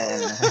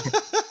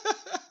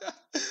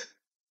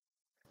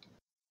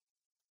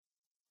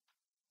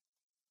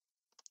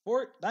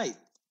 Fortnite,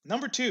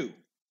 number 2.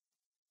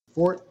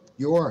 Fort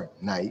your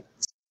night.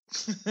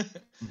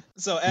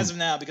 So as of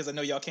now, because I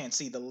know y'all can't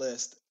see the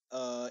list,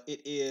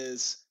 it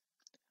is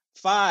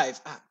 5.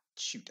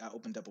 Shoot, I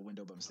opened up a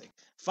window by mistake.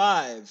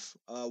 5,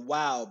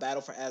 WoW,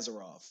 Battle for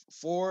Azeroth.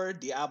 4,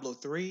 Diablo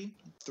 3.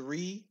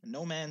 3,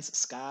 No Man's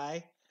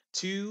Sky.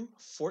 2,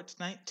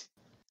 Fortnite.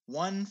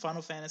 1,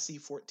 Final Fantasy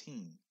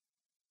 14.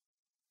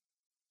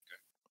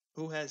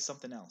 Who has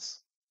something else?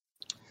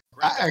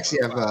 I actually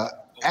have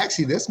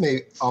actually this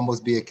may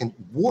almost be a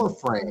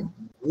Warframe.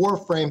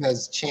 Warframe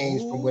has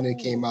changed from when it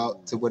came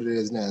out to what it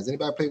is now. Has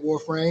anybody played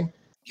Warframe?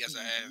 Yes,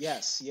 I have.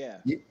 Yes, yeah.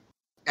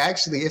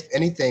 Actually, if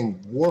anything,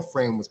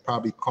 Warframe was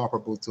probably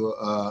comparable to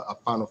a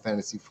Final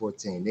Fantasy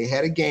 14. They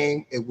had a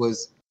game, it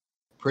was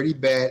pretty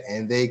bad,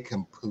 and they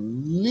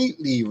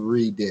completely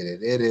redid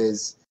it. It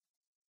is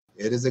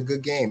a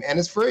good game, and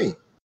it's free.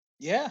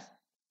 Yeah.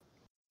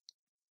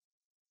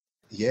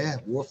 Yeah,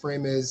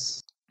 Warframe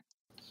is.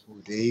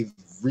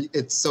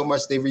 It's so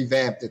much they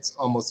revamped. It's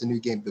almost a new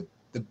game.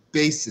 The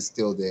base is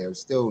still there. It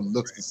still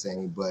looks the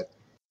same, but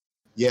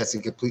yes,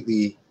 a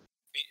completely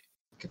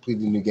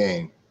new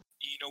game.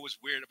 You know what's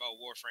weird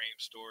about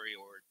Warframe's story,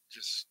 or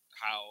just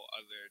how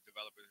other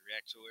developers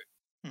react to it?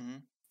 Mm-hmm.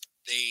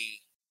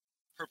 They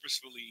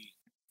purposefully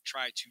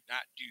try to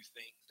not do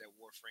things that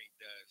Warframe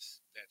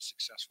does that's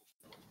successful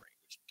for Warframe,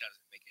 which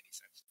doesn't make any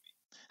sense to me.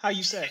 How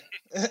you say?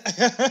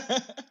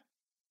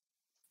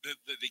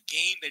 The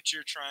game that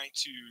you're trying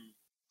to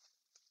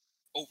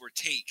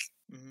overtake,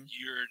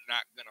 you're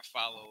not gonna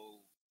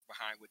follow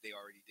behind what they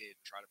already did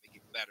and try to make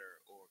it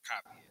better or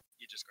copy it.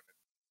 You're just gonna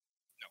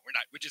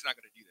we're just not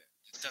gonna do that.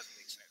 It just doesn't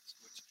make sense,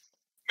 which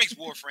makes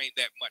Warframe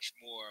that much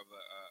more of a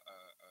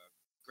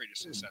greater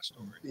success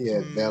story. Yeah,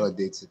 it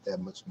validates it that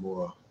much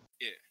more.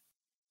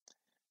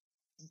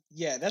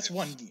 Yeah, that's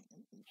one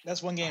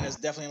game that's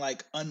definitely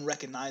like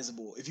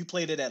unrecognizable. If you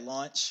played it at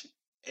launch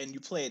and you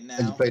play it now,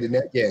 and you played it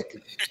now, yeah,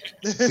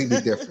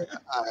 completely different.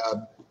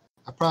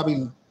 I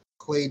probably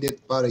played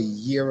it about a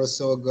year or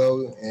so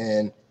ago,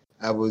 and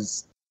I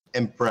was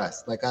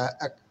impressed. Like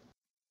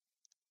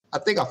I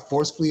think I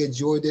forcefully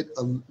enjoyed it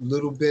a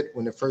little bit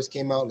when it first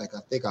came out. Like I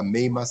think I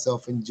made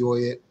myself enjoy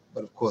it,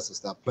 but of course I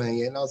stopped playing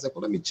it, and I was like,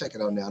 well, let me check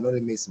it out now. I know they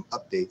made some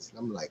updates, and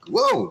I'm like,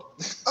 whoa,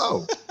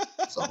 oh,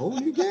 it's a whole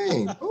new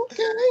game.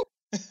 Okay,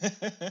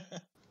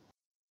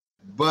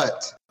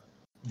 but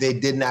they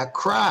did not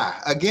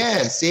cry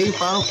again. See,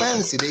 Final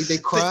Fantasy, they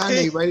cry,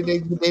 they ready,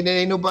 they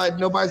ain't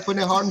nobody's putting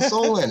their heart and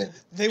soul in it.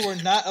 They were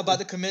not about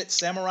to commit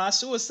samurai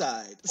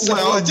suicide. So.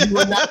 Well, you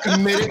were not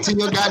committed to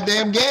your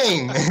goddamn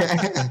game.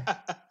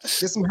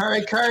 There's some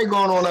Harry Carey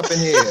going on up in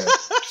here.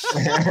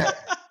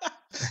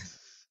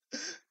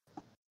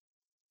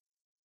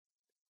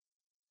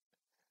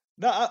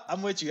 No,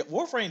 I'm with you.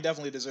 Warframe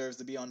definitely deserves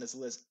to be on this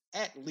list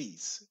at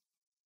least.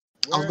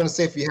 I was gonna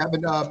say if you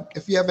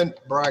haven't,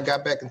 Brian,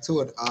 got back into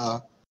it,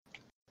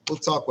 we'll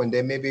talk one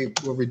day. Maybe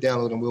we'll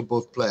re-download and we'll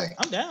both play.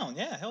 I'm down.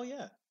 Yeah, hell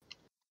yeah.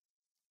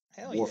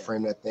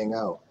 Warframe that thing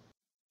out.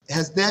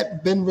 Has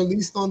that been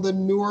released on the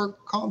newer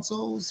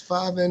consoles,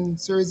 5 and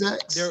Series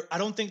X? I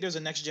don't think there's a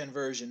next gen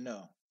version.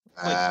 No.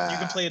 But you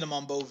can play them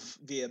on both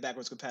via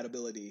backwards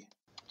compatibility.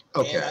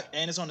 Okay.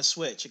 And it's on the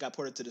Switch. It got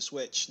ported to the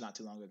Switch not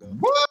too long ago.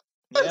 What?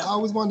 Yeah. I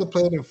always wanted to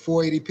play it in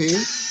 480p.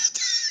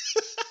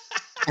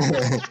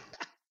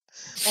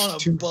 On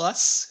a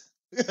bus.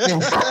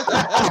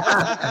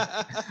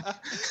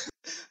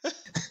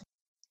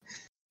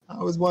 I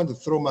always wanted to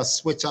throw my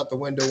Switch out the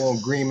window on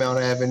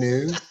Greenmount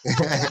Avenue.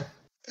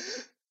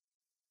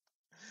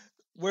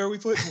 Where are we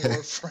putting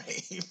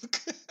Warframe?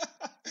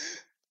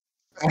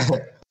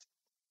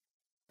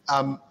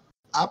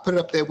 I'll put it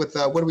up there with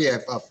what do we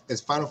have?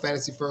 Is Final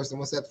Fantasy first, and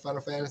what's that? Final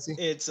Fantasy?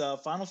 It's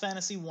Final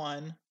Fantasy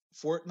 1,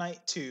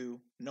 Fortnite 2,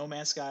 No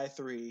Man's Sky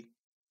 3,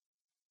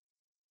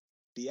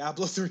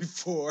 Diablo 3,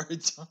 4.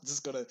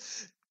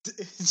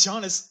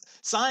 John is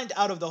signed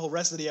out of the whole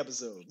rest of the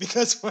episode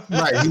because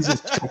right, he's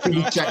just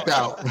completely checked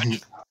out. I'm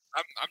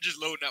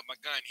just loading up my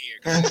gun here.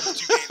 'Cause there's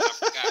 2 games I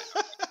forgot.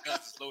 My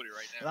gun's is loaded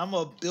right now. And I'm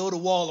gonna build a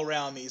wall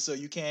around me so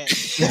you can't.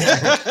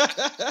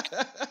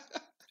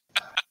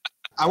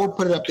 I would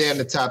put it up there in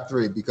the top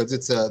 3 because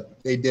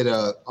they did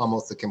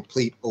almost a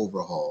complete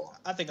overhaul.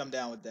 I think I'm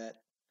down with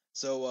that.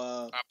 So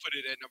I put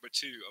it at number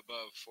 2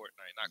 above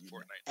Fortnite, not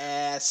Fortnite.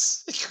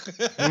 Ass.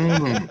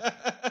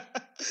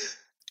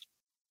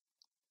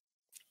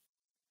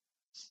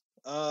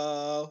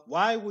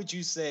 Why would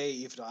you say,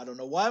 if I don't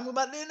know why I'm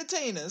about to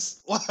entertain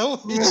us, why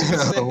would you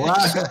say,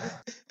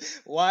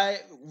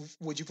 why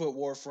would you put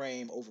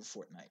Warframe over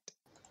Fortnite?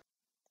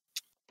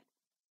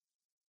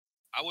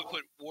 I would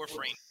put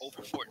Warframe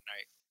over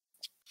Fortnite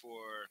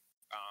for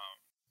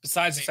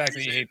besides the fact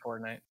that you hate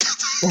Fortnite.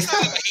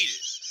 I hate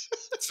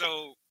it.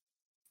 So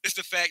it's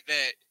the fact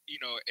that, you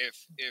know,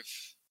 if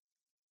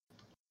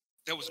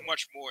there was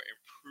much more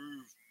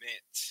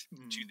improvement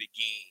to the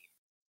game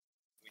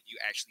when you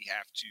actually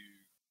have to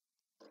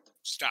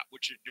stop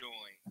what you're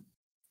doing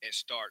and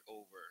start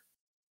over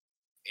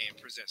and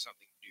present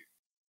something new.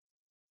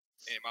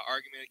 And my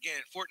argument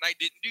again, Fortnite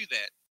didn't do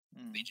that.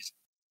 They just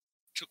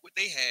took what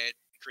they had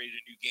and created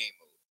a new game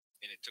mode,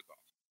 and it took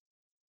off.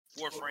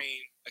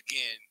 Warframe,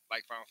 again,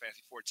 like Final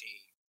Fantasy 14,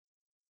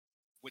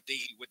 what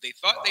they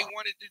thought they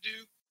wanted to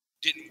do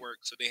didn't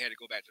work, so they had to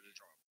go back to the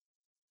drawing board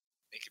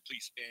and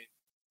complete spin.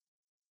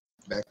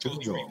 Back to the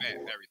drawing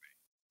board. Everything.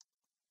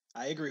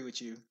 I agree with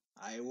you.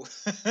 That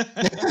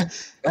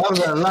was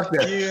a luck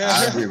there. Yeah.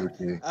 I agree with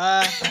you.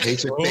 I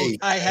hate your face.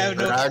 I have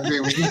no. I agree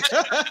with you.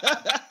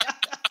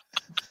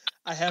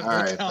 I have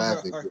no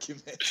counter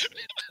argument.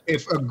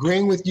 If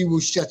agreeing with you will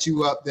shut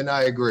you up, then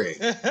I agree.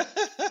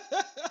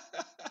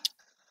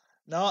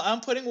 No, I'm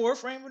putting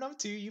Warframe number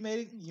 2. You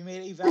made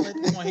a valid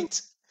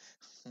point.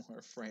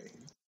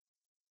 Warframe.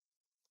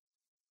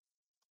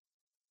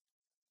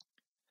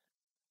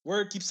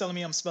 Word keeps telling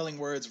me I'm spelling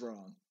words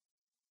wrong.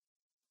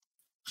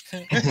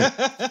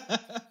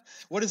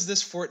 What is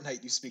this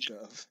Fortnite you speak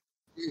of?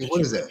 What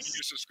is that?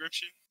 Your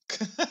subscription?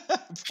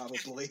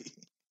 Probably.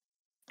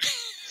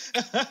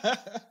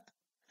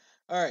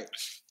 All right.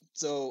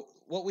 So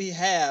what we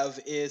have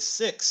is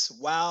 6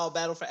 WoW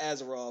Battle for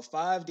Azeroth,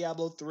 5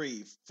 Diablo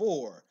 3,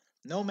 4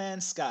 No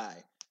Man's Sky,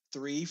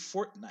 3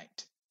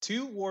 Fortnite,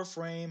 2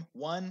 Warframe,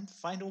 1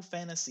 Final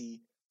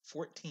Fantasy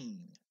 14.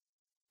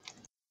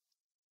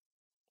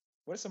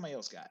 What does somebody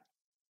else got?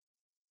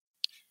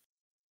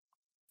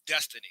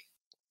 Destiny.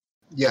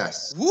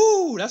 Yes.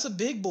 Woo, that's a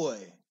big boy.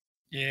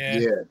 Yeah.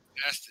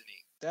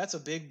 Destiny. That's a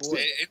big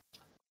boy.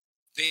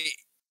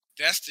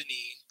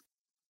 Destiny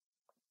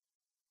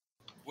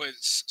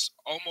was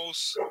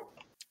almost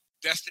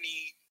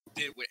Destiny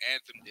did what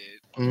Anthem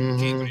did.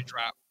 Came when it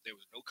dropped. There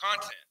was no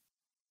content.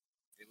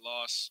 They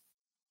lost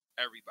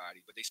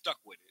everybody, but they stuck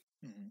with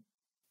it.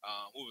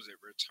 What was it?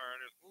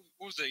 Return.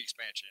 What was the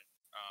expansion?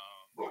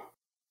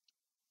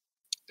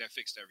 That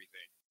fixed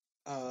everything.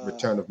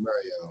 Return of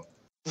Mario.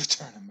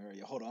 Return of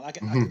Mario. Hold on, I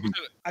can pull it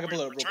up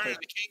real quick. Return of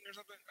the King or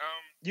something.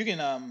 You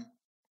can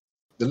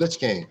The Lich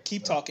King.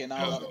 Keep talking.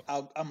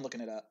 I'm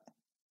looking it up.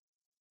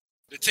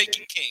 The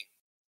Taken King.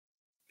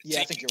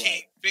 I think you're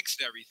right.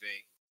 Fixed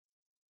everything,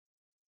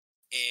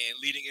 and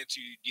leading into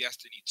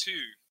Destiny 2,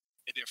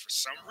 and then for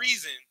some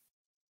reason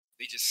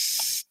they just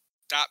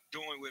stopped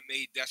doing what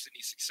made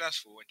Destiny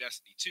successful, and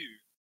Destiny 2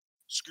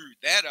 screwed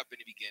that up in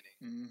the beginning,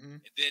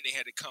 and then they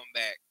had to come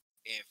back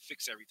and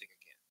fix everything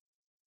again.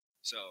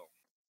 So,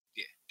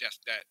 yeah,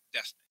 Destiny.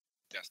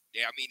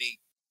 Yeah, I mean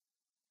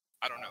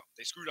I don't know.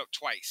 They screwed up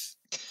twice.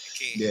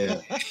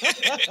 Yeah.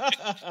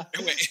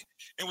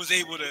 and was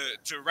able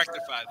to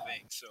rectify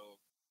things. So,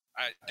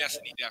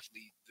 Destiny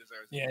definitely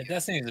deserves. Yeah,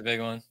 Destiny's a big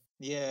one.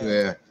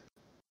 Yeah.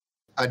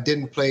 I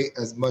didn't play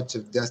as much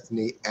of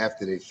Destiny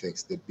after they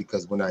fixed it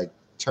because when I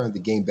turned the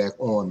game back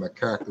on, my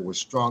character was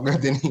stronger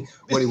than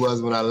what he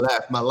was when I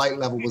left. My light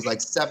level was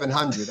like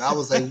 700. I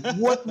was like,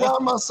 what? Why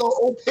am I so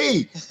OP?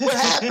 What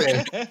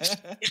happened?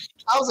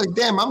 I was like,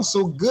 damn, I'm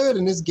so good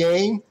in this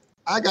game.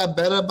 I got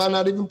better by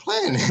not even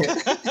playing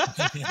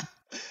it.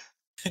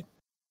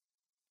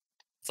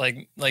 It's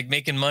like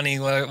making money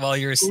while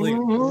you're asleep.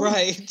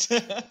 Right.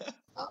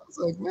 I was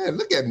like, man,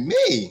 look at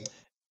me.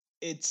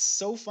 It's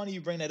so funny you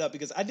bring that up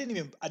because I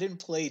didn't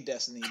play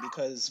Destiny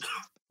because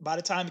by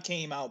the time it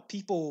came out,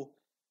 people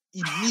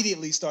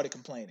immediately started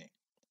complaining.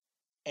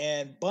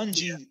 And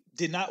Bungie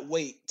did not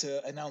wait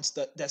to announce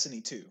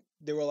Destiny 2.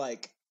 They were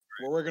like,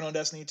 we're working on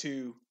Destiny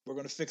 2. We're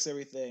going to fix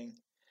everything.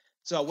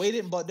 So I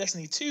waited and bought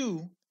Destiny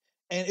 2,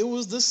 and it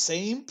was the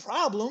same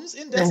problems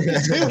in Destiny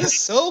 2. It was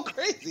so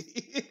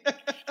crazy.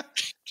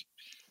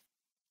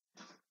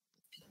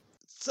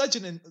 Such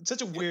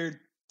a weird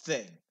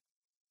thing.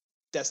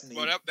 Destiny.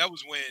 Well, that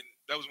was when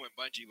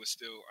Bungie was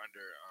still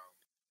under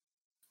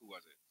who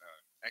was it?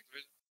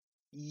 Activision.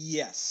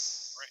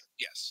 Yes. Right.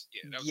 Yes.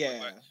 Yeah.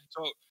 That was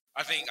so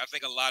I think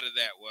a lot of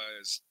that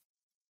was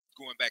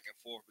going back and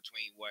forth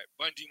between what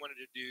Bungie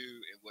wanted to do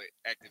and what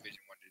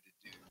Activision wanted to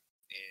do,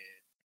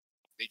 and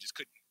they just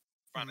couldn't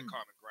find a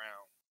common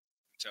ground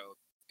until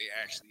they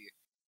actually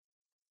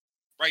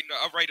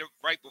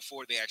right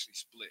before they actually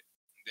split.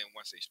 And then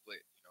once they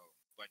split,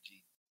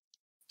 Bungie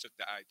took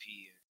the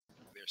IP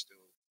and they're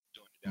still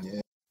doing the demo.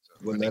 Yeah. So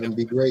Wouldn't let them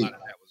be great. A lot of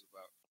that was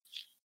about.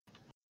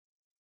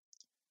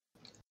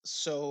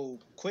 So,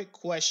 quick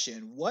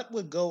question. What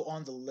would go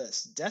on the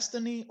list?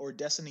 Destiny or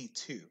Destiny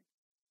 2?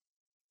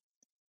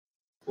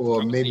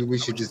 Or maybe we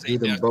should just do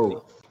them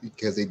both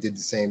because they did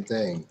the same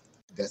thing.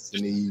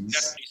 Destiny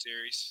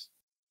series.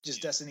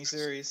 Just Destiny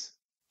series?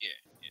 Yeah.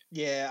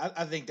 Yeah,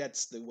 I think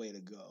that's the way to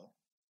go.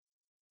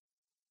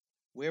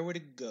 Where would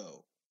it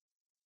go?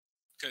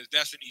 Because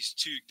Destiny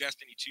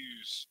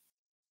 2's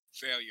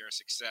failure and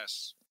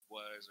success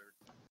was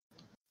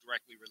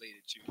directly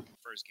related to the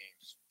first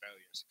game's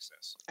failure and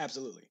success.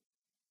 Absolutely.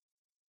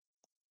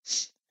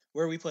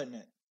 Where are we putting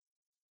it?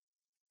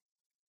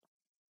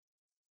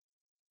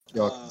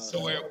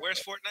 So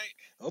where's Fortnite?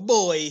 Oh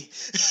boy!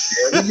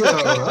 There we go.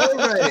 All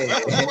right.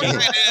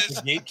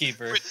 The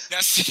gatekeeper.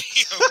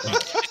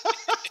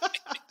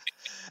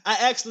 I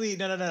actually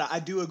no. I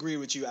do agree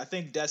with you. I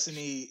think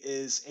Destiny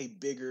is a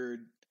bigger.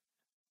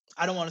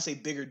 I don't want to say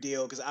bigger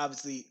deal because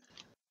obviously,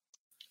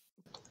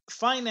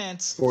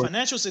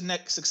 financial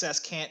success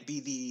can't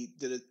be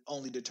the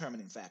only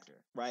determining factor,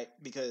 right?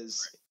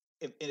 Because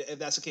if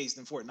that's the case,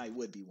 then Fortnite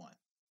would be one.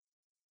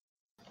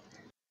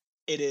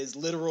 It is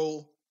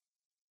literal.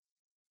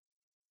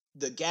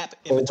 The gap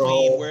in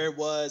between where it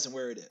was and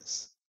where it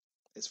is,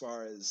 as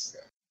far as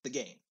the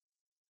game.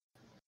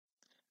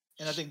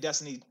 And I think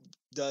Destiny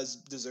does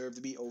deserve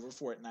to be over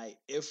Fortnite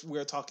if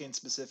we're talking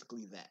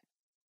specifically that.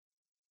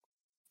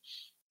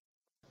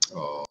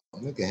 Oh,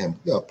 look at him!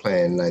 Y'all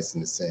playing nice in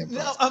the same.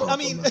 No, I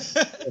mean,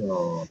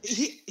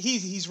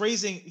 he's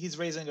raising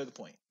a good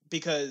point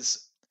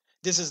because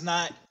this is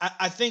not.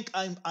 I think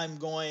I'm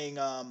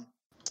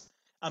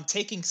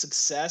taking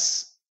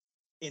success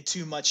in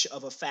too much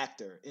of a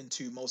factor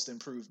into most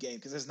improved game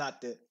because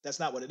that's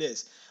not what it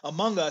is.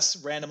 Among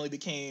Us randomly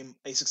became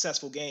a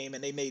successful game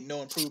and they made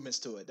no improvements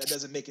to it. That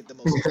doesn't make it the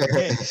most improved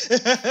game.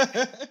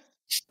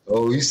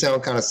 Oh, you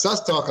sound kind of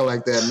sus talking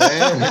like that,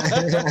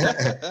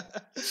 man.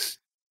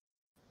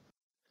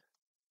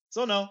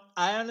 So no,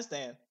 I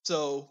understand.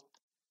 So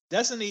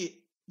the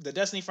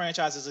Destiny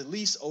franchise is at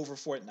least over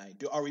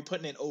Fortnite. Are we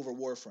putting it over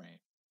Warframe?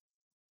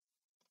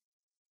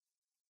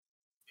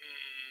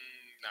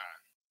 Nah.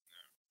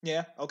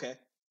 Yeah, okay.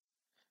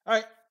 All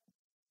right.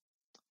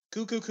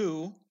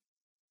 Cool.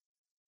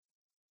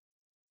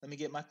 Let me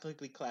get my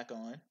clickly clack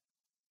on.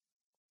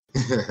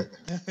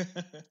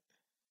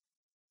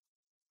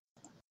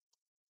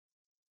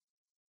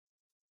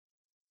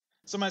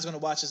 Somebody's going to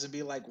watch this and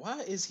be like,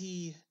 why is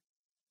he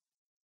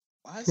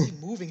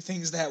moving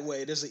things that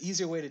way? There's an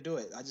easier way to do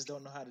it. I just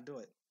don't know how to do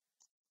it.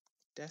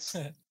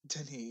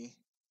 Destiny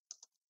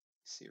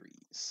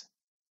series.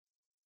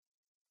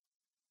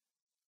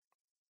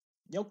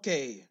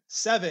 Okay.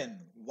 7,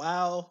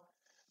 WoW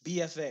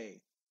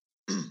BFA.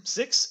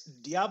 6,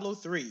 Diablo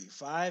 3.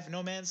 5,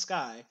 No Man's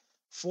Sky.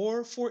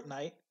 4,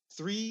 Fortnite.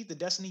 3, the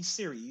Destiny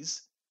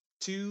series.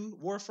 2,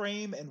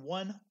 Warframe. And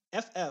 1,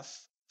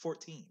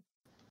 FF14.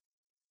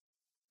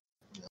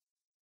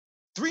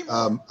 3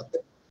 more.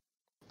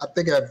 I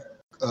think I've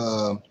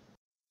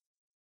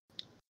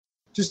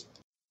just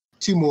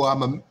 2 more. I'm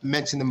going to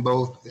mention them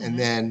both, and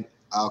then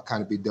I'll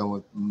kind of be done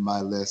with my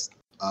list.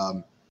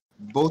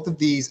 Both of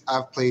these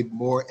I've played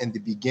more in the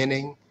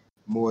beginning,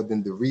 more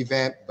than the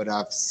revamp, but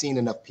I've seen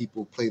enough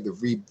people play the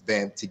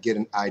revamp to get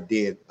an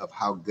idea of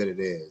how good it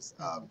is.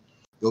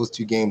 Those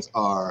 2 games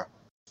are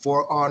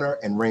For Honor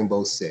and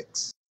Rainbow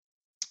Six.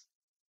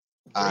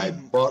 I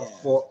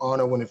bought For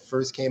Honor when it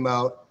first came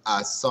out.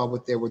 I saw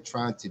what they were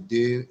trying to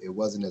do. It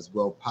wasn't as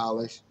well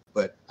polished,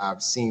 but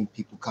I've seen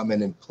people come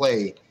in and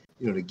play,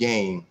 the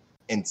game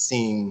and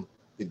seeing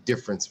the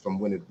difference from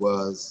when it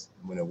was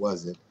and when it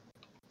wasn't.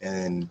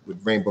 And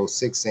with Rainbow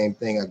Six, same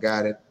thing. I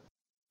got it,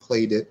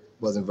 played it,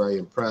 wasn't very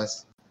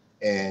impressed.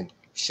 And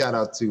shout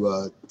out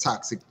to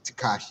Toxic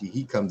Takashi.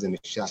 He comes in the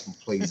shop and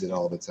plays it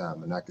all the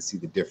time, and I can see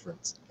the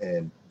difference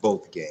in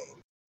both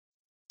games.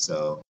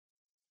 So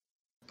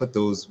put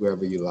those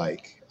wherever you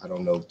like. I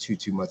don't know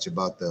too much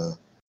about the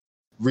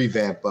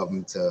revamp of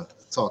them to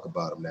talk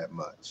about them that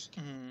much.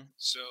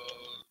 So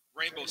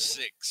Rainbow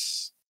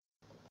Six,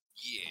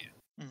 yeah.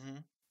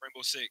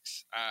 Rainbow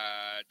Six.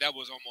 That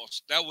was a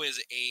that was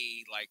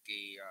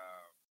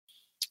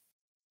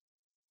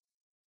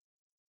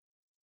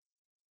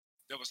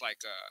like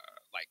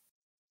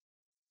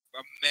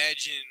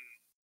imagine.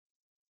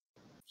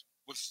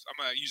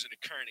 I'm using a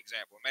current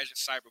example. Imagine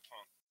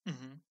Cyberpunk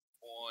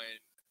on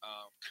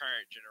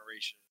current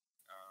generation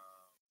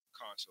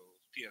consoles,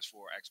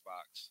 PS4,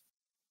 Xbox,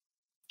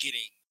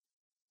 getting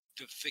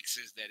the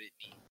fixes that it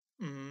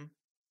needs.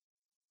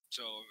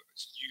 So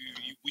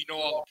we know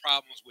all the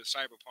problems with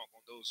Cyberpunk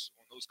on those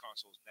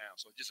consoles now.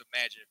 So just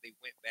imagine if they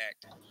went back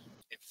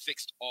and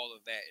fixed all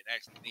of that and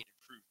actually made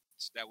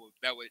improvements. That would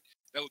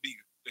be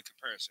the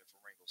comparison for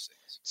Rainbow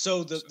Six.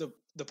 So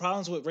the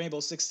problems with Rainbow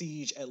Six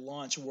Siege at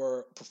launch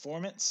were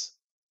performance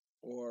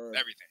or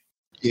everything.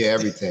 Yeah,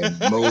 everything.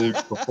 Mode,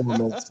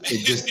 performance.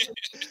 It just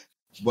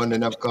wasn't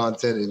enough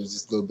content. It was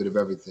just a little bit of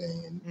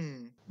everything.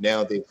 And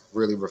now they've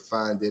really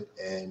refined it.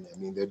 And I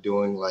mean, they're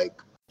doing like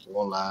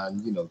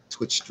online,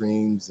 Twitch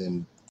streams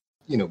and,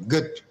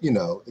 good,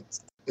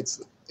 it's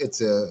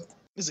an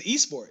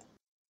esport.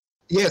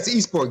 Yeah, it's an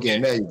esport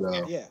game. There you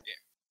go.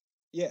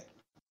 Yeah.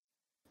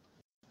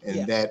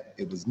 And that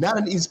it was not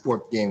an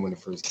esport game when it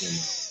first came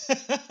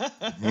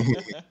out.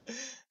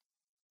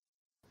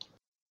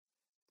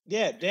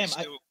 Yeah, damn.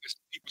 People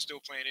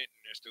still playing it,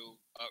 and there's still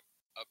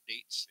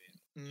updates.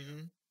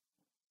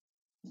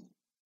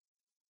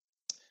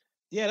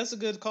 Yeah, that's a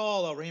good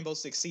call, Rainbow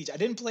Six Siege. I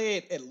didn't play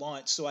it at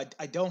launch, so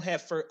I don't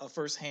have a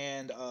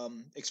first-hand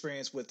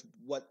experience with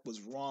what was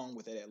wrong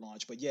with it at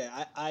launch. But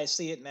yeah, I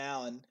see it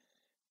now, and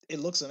it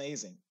looks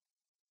amazing.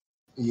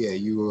 Yeah,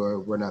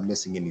 we're not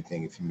missing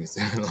anything if you miss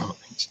it at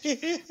launch.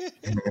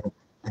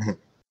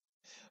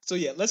 So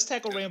yeah, let's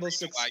tackle Rainbow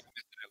Six.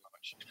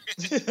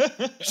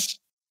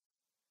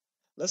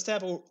 Let's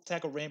tackle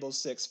Rainbow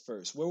Six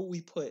first. Where will we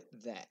put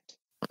that?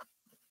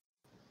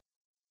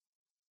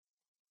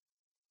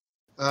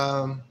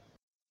 I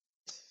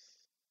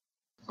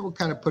would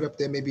kind of put up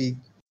there maybe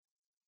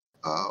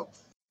 4th,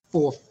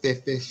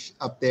 5th-ish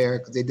up there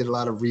because they did a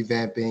lot of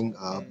revamping,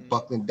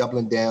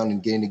 doubling down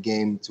and getting the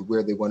game to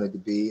where they wanted to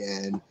be.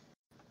 And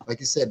like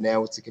you said,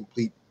 now it's a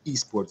complete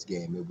esports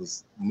game. It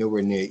was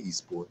nowhere near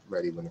esport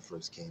ready when it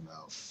first came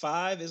out.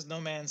 5 is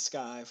No Man's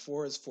Sky.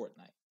 4 is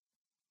Fortnite.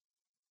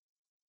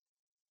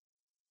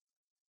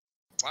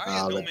 Why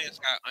is No Man's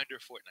Sky under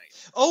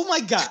Fortnite? Oh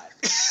my god!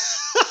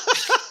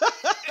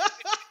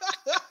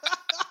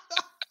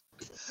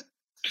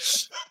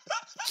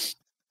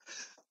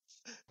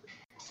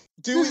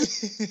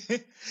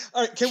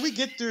 All right,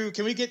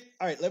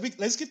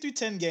 let's get through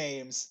 10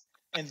 games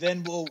and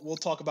then we'll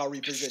talk about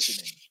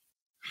repositioning.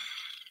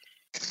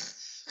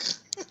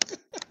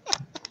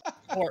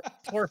 Poor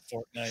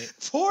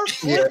Fortnite. Poor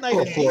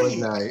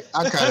Fortnite.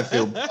 I kind of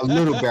feel a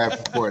little bad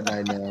for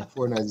Fortnite now.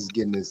 Fortnite is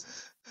getting this.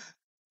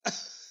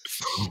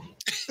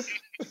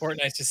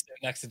 Fortnite's just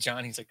sitting next to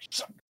John. He's like,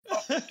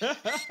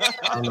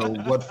 I don't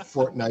know what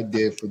Fortnite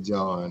did for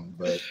John,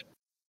 but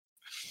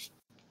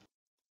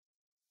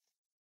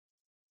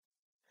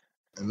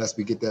unless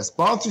we get that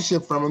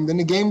sponsorship from him, then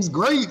the game's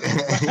great.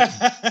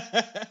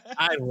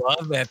 I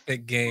love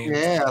Epic Games.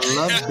 Yeah, I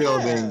love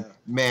building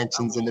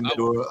mansions in the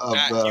middle of.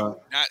 You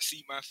will not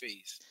see my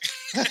face.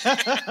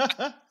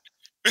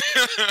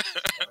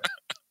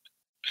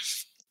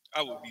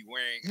 I will be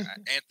wearing an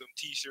Anthem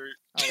T-shirt,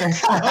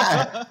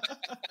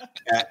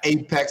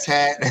 Apex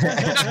hat.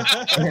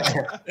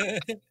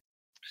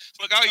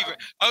 Look, I'll even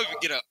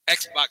get an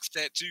Xbox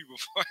tattoo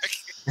before I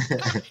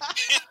can.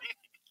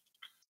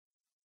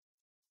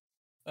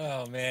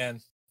 Oh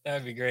man, that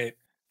would be great.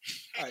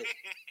 All right,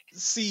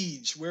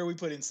 Siege. Where are we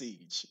putting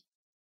Siege?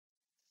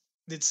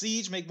 Did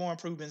Siege make more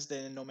improvements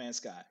than No Man's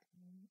Sky?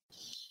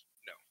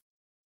 No.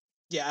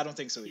 Yeah, I don't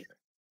think so either.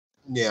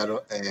 Yeah, I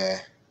don't.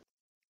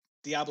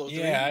 Diablo 3?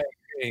 Yeah, I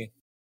agree.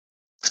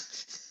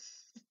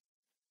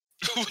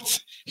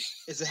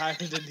 Is it higher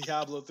than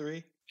Diablo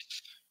 3?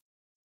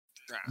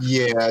 Nah.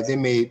 Yeah, they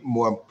made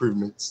more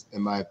improvements,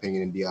 in my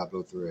opinion, in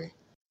Diablo 3. Really?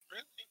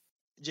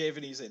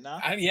 Javen, you said nah?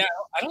 I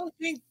don't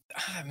think.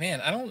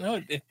 Man, I don't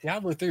know if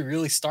Diablo 3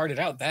 really started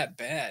out that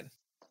bad.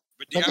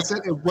 But like I said,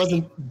 it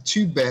wasn't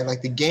too bad.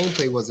 Like the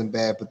gameplay wasn't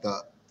bad, but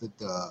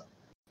the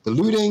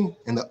looting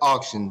and the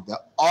auction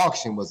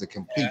was a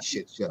complete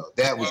shit show.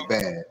 That was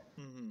bad.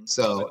 Mm-hmm.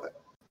 So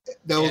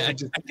those are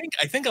just.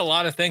 I think a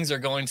lot of things are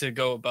going to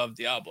go above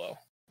Diablo.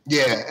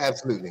 Yeah,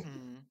 absolutely.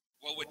 Mm-hmm.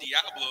 Well, with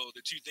Diablo,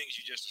 the two things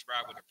you just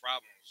described with the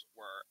problems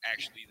were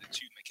actually the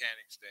two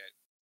mechanics that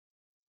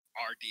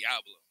are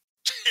Diablo.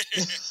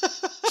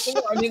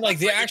 I mean, like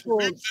the actual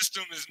if the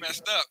system is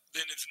messed up,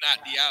 then it's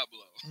not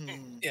Diablo.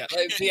 Yeah,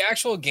 like the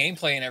actual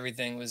gameplay and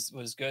everything was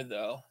good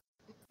though.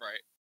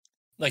 Right.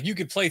 Like you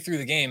could play through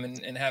the game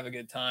and have a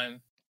good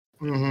time.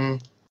 Mm-hmm.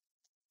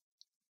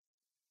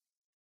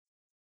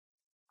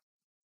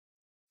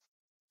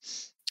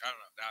 I don't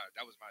know.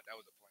 That was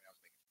the point I was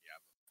making for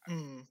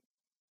Diablo.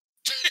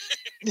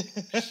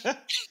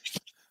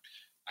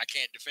 I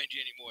can't defend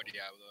you anymore,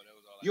 Diablo. That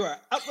was all. You are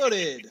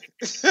uploaded.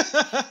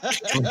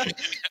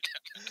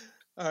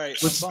 All right.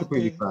 Which is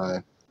pretty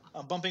fine.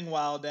 I'm bumping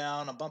WoW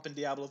down. I'm bumping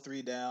Diablo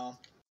 3 down.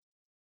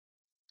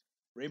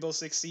 Rainbow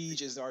Six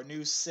Siege is our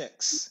new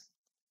 6.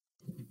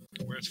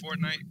 Where's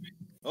Fortnite?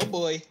 Oh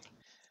boy.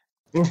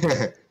 Oh,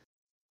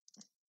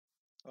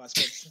 I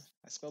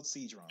spelled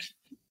Siege wrong.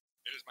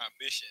 It is my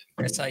mission.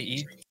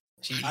 SIE.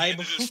 I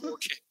This is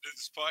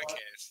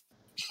podcast.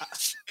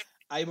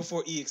 I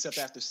before E except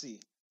after C.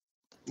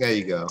 There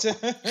you go.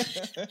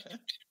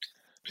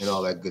 And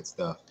all that good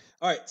stuff.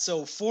 All right,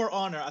 so For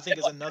Honor, I think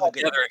is another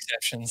good. The other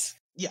exceptions.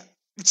 Yeah.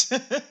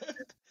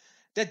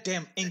 That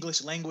damn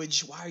English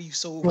language. Why are you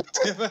so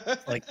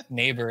like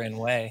neighbor and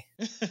way?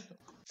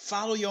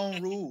 Follow your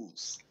own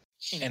rules.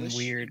 English. And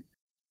weird.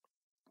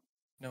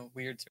 No,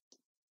 weird.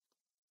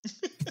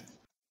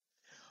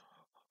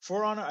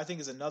 For Honor, I think,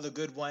 is another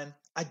good one.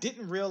 I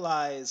didn't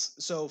realize,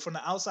 so from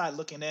the outside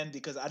looking in,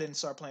 because I didn't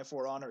start playing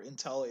For Honor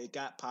until it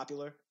got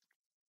popular,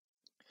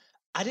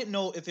 I didn't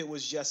know if it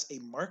was just a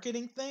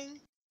marketing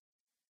thing,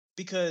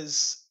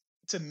 because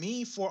to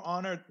me, For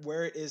Honor,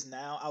 where it is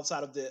now,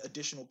 outside of the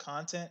additional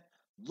content,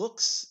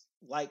 looks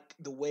like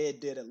the way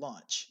it did at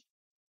launch.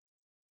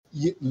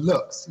 It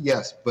looks,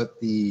 yes, but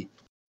the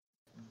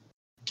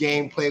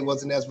gameplay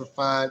wasn't as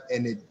refined,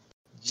 and it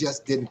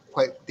just didn't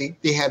quite.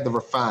 They had to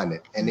refine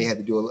it, and they had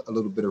to do a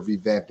little bit of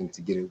revamping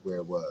to get it where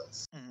it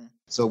was. Mm-hmm.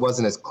 So it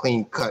wasn't as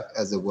clean cut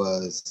as it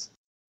was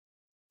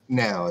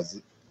now, as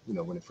it,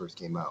 when it first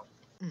came out.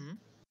 Mm-hmm.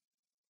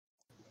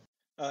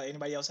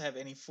 Anybody else have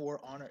any For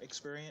Honor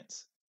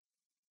experience?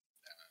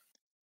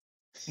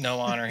 No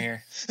honor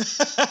here.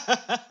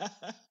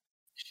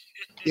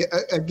 Yeah,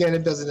 again,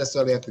 it doesn't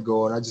necessarily have to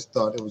go on. I just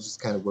thought it was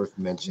just kind of worth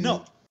mentioning.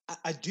 No,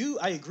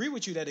 I agree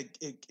with you that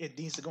it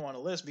needs to go on a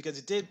list because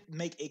it did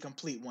make a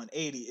complete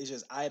 180. It's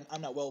just I'm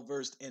not well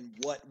versed in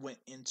what went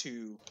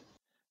into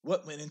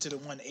the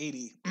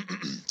 180.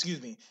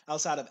 Excuse me.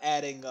 Outside of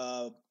adding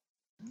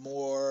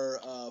more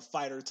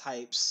fighter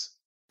types,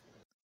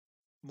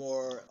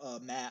 more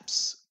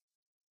maps.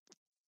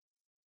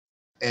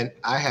 And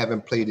I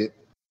haven't played it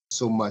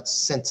so much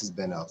since it's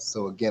been out.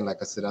 So again, like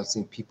I said, I've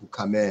seen people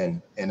come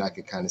in and I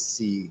could kind of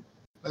see,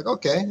 like,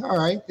 okay, all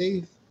right,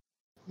 they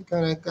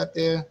kind of got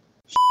their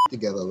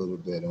together a little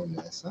bit on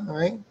this. All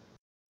right.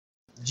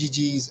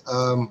 GG's,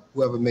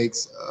 who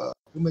makes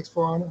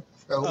For Honor?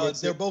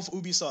 They're both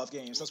Ubisoft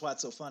games. That's why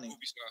it's so funny.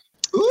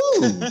 Ubisoft.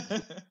 Ooh.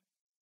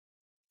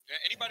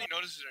 Anybody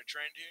notices a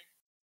trend here?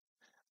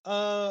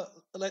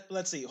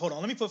 Let's see. Hold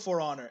on. Let me put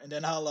For Honor, and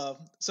then I'll.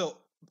 So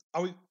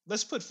are we?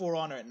 Let's put For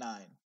Honor at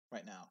 9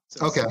 right now.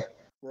 Okay.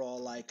 We're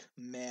all like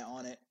meh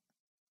on it.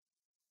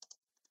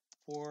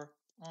 For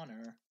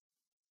Honor.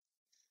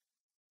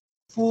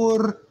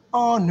 For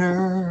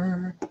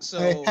Honor. So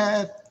I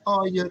have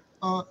all your.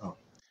 Oh.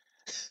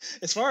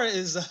 As far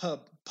as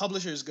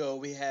publishers go,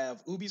 we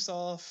have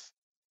Ubisoft,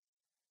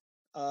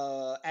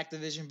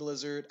 Activision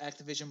Blizzard,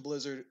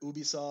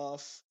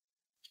 Ubisoft.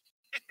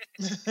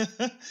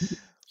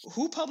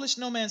 Who published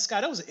No Man's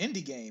Sky? That was an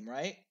indie game,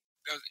 right?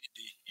 That was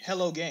indie. Yeah.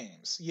 Hello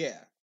Games, yeah.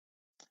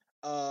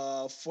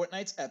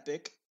 Fortnite's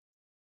Epic.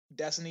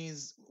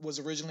 Destiny's was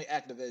originally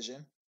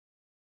Activision.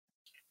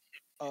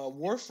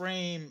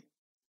 Warframe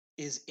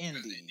is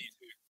indie.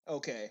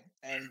 Okay,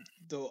 and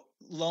the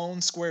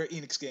lone Square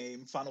Enix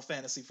game, Final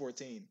Fantasy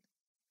 14.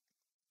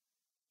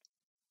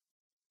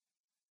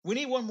 We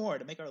need one more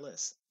to make our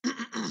list.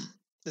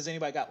 Does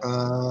anybody got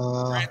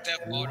one? Grand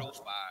Theft Auto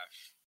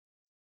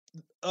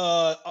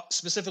 5.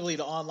 Specifically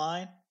the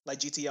online, like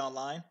GTA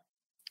Online.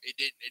 It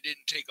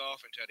didn't take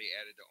off until they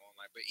added the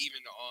online, but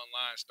even the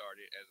online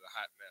started as a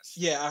hot mess.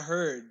 Yeah, I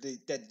heard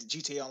that the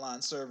GTA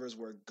Online servers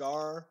were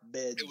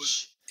garbage. It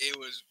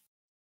was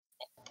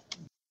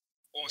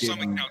on some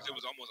accounts it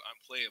was almost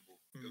unplayable.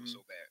 Mm-hmm. It was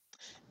so bad.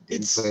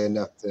 Didn't play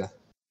enough to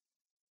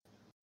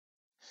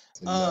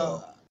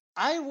know.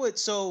 I would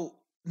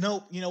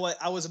no, you know what?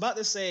 I was about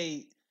to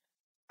say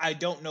I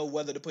don't know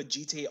whether to put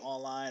GTA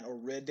Online or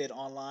Red Dead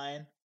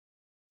Online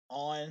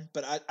on,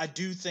 but I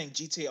do think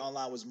GTA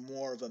Online was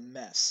more of a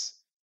mess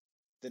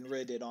than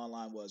Red Dead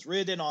Online was.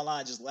 Red Dead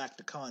Online just lacked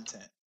the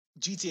content.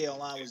 GTA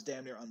Online was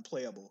damn near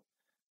unplayable.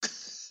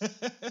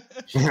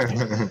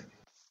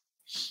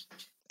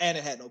 And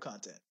it had no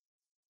content.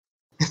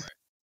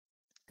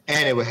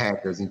 And it was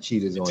hackers and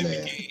cheaters on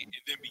there. It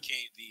then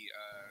became the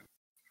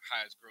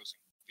highest grossing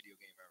video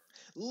game ever.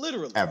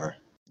 Literally. Ever.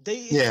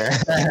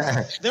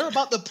 They're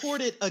about to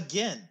port it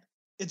again.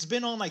 It's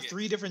been on like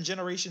 3 different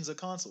generations of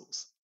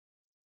consoles.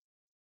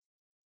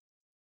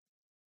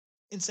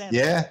 Insanity.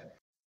 Yeah.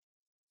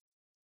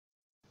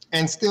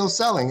 And still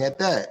selling at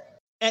that.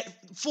 At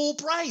full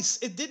price.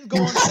 It didn't go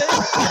on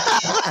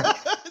sale.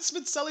 It's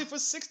been selling for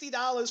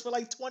 $60 for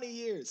like 20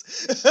 years.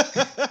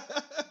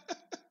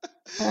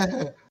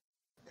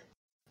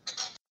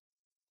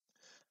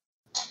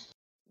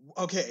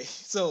 Okay,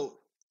 so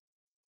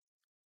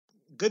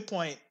good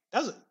point.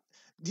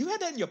 You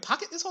had that in your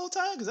pocket this whole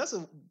time? Because that's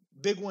a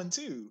big one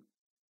too.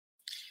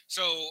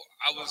 So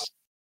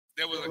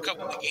there was a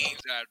couple of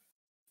games that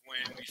when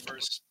you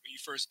first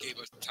gave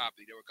us the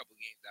topic, there were a couple of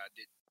games that I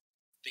didn't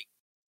think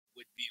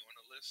would be on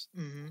the list,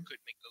 Mm-hmm.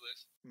 could make the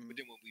list. Mm-hmm. But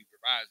then when we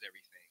revised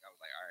everything, I was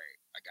like, all right,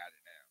 I got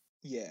it now.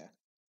 Yeah.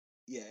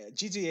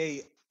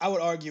 GTA, I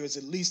would argue, is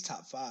at least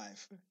top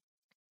 5.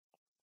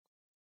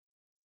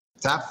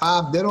 Top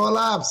 5 dead or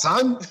alive,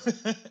 son.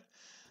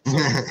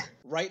 So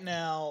right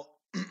now,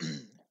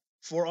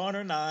 For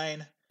Honor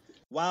 9,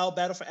 WoW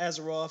Battle for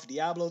Azeroth,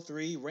 Diablo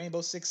 3,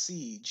 Rainbow Six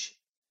Siege.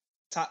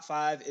 Top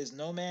 5 is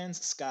No Man's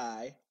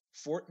Sky,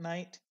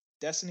 Fortnite,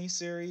 Destiny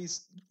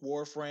series,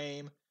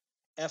 Warframe,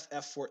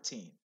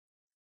 FF14.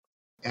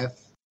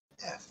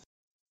 FF.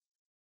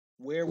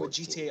 Where would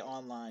GTA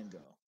Online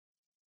go?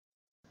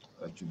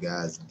 Let you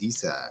guys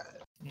decide.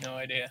 No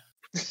idea.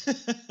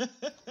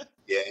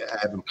 Yeah, I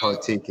haven't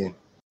partaken.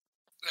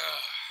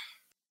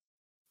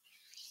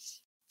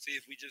 See,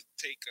 if we just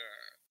take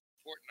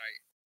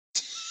Fortnite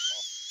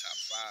off the top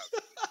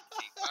 5,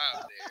 keep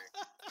 5 there,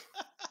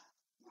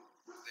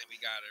 then we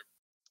got a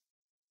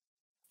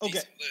Okay.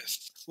 decent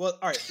list. Well,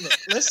 all right. Look,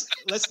 let's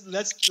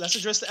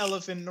address the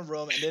elephant in the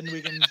room, and then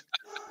we can.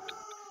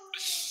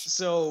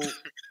 So,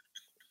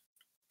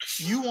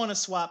 you want to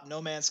swap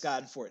No Man's Sky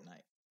and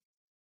Fortnite?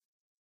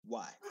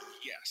 Why?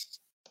 Yes.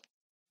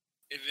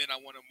 And then I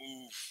want to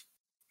move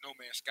No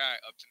Man's Sky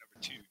up to number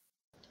 2.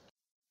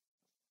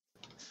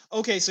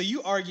 Okay, so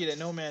you argue that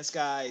No Man's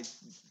Sky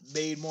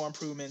made more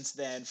improvements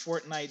than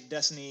Fortnite,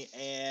 Destiny,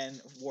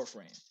 and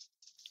Warframe.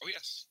 Oh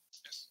yes.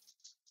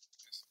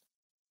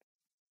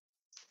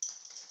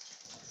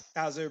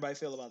 How does everybody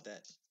feel about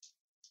that?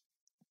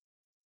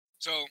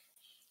 So,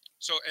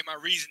 and my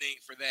reasoning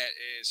for that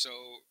is, so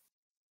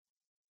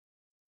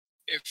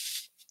if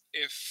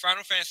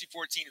Final Fantasy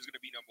 14 is going to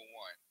be number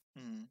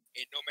 1,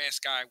 and No Man's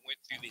Sky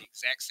went through the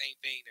exact same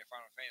thing that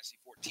Final Fantasy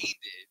 14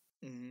 did,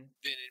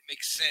 then it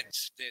makes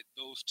sense that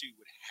those two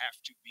would have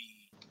to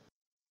be,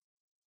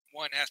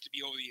 one has to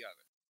be over the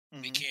other.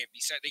 They can't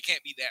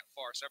be that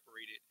far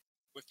separated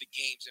with the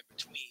games in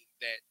between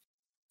that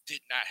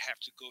did not have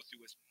to go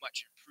through as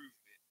much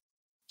improvement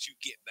to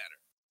get better.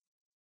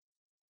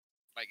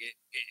 Like it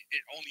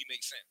only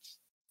makes sense.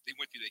 They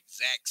went through the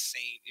exact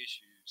same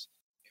issues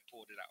and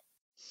pulled it out.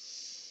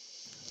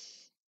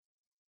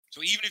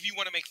 So even if you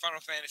want to make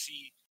Final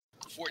Fantasy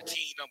 14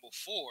 number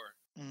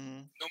 4,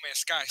 No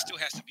Man's Sky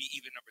still has to be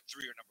either number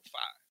 3 or number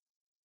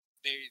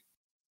 5.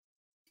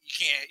 You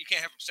can't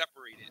have them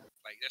separated.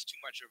 Like that's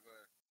too much of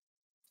a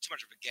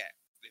gap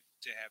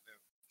to have them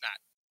not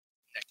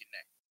neck and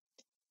neck.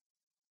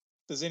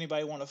 Does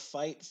anybody want to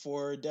fight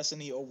for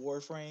Destiny or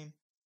Warframe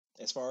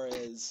as far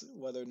as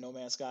whether No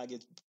Man's Sky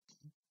gets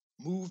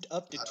moved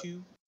up to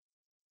 2?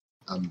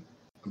 I'm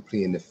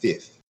playing the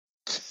 5th.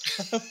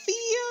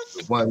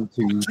 5th? 1,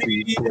 2,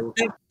 3, 4.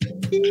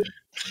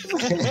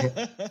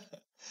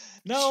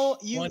 No,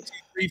 you. 1, 2,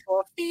 3,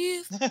 4,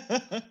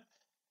 5th.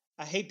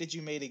 I hate that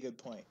you made a good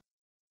point.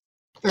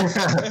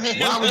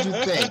 Why would you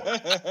think?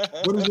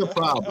 What is your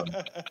problem?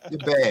 You're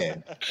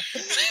bad.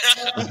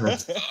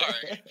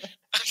 Sorry.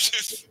 I'm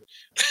just.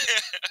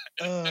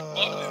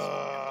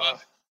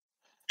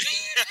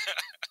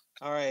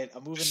 All right,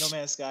 I'm moving No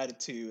Man's Sky to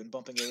 2 and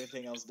bumping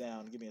everything else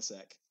down. Give me a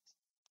sec.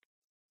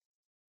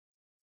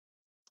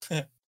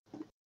 I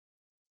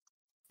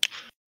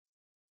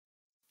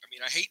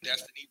mean, I hate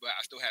Destiny, but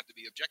I still have to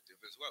be objective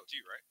as well,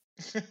 too,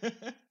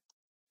 right?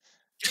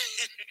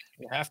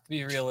 You have to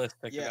be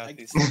realistic about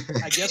these.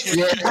 I guess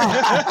we're.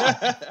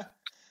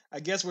 I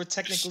guess we're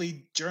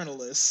technically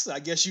journalists. I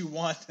guess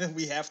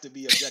we have to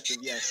be objective.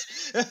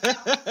 Yes. I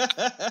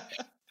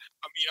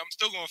mean, I'm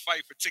still gonna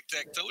fight for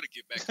tic-tac-toe to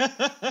get back.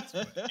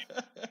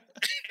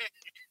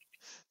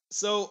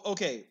 So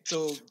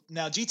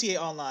now GTA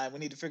Online, we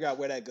need to figure out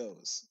where that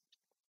goes.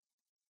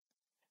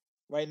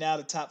 Right now,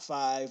 the top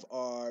 5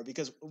 are,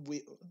 because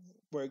we're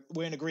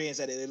in agreement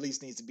that it at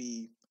least needs to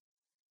be.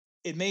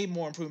 It made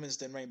more improvements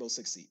than Rainbow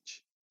Six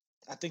Siege.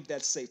 I think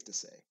that's safe to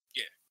say.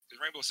 Yeah, because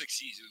Rainbow Six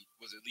Siege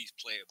was at least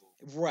playable.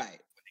 Right.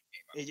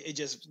 It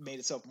just made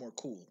itself more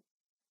cool.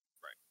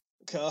 Right.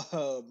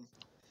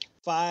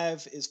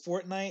 5 is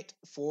Fortnite.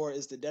 4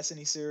 is the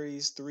Destiny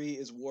series. 3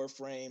 is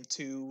Warframe.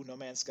 2 No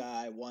Man's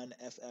Sky. 1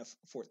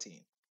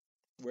 FF14.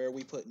 Where are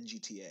we putting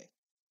GTA?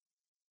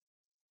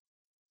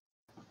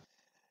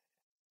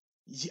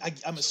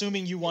 I'm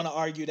assuming you want to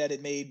argue that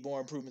it made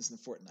more improvements than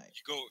Fortnite.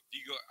 You go.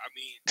 I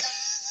mean,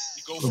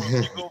 you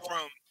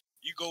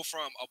go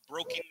from a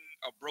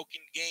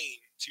broken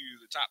game to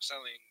the top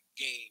selling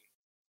game.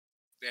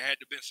 There had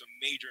to been some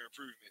major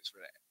improvements for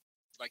that.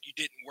 Like you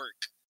didn't work,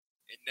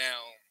 and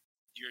now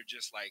you're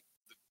just like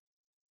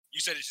you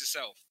said it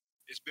yourself.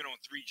 It's been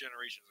on 3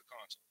 generations of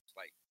consoles.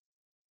 Like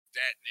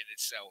that in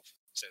itself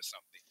says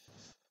something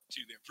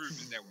to the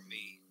improvements that were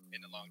made in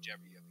the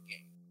longevity of the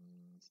game.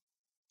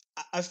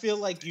 I feel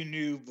like you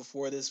knew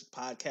before this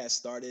podcast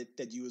started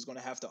that you was going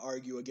to have to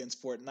argue against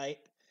Fortnite,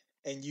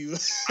 and you. In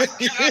the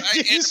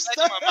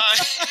back of my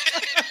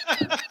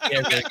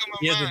mind.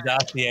 He has a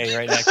dossier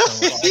right next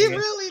to him. He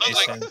really does.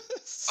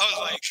 I was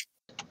like,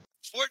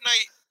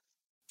 Fortnite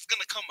is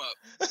gonna come up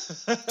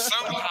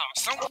somehow,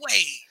 some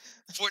way.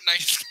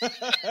 Fortnite.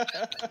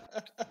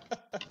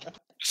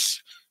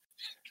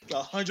 The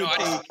 100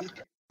 page.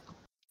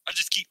 I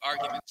just keep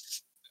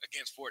arguments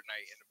against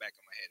Fortnite in the back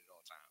of my head at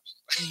all times.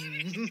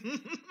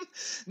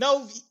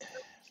 No.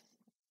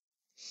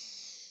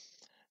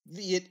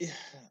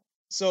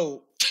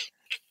 So.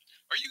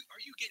 Are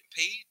you getting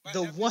paid? By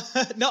the one?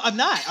 No, I'm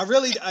not.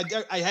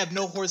 I have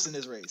no horse in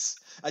this race.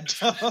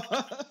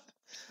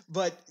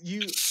 But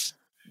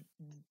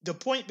the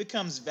point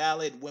becomes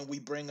valid when we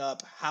bring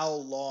up how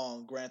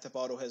long Grand Theft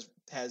Auto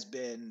has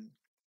been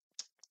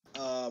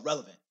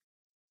relevant.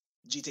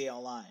 GTA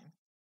Online,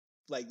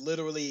 like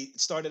literally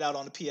started out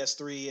on the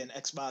PS3 and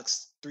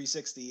Xbox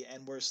 360,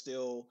 and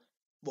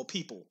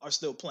people are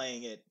still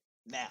playing it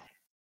now.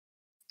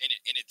 And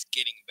it's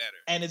getting better.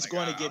 And it's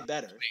going to get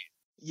better.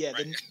 Yeah,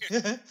 right.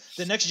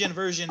 The next gen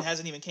version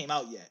hasn't even came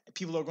out yet.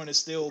 People are going to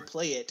still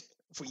play it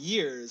for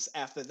years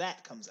after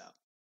that comes out.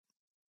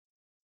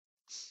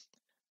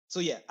 So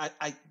yeah,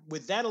 I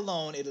with that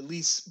alone, it at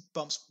least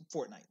bumps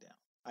Fortnite down.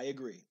 I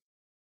agree.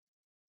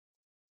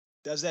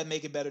 Does that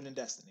make it better than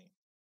Destiny?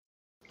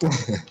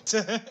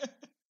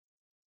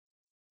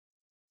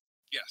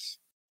 Yes.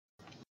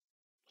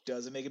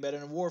 Does it make it better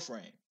than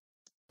Warframe?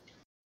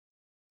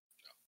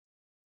 No.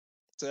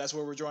 So that's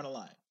where we're drawing a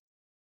line.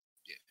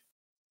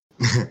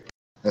 Yeah.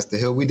 That's the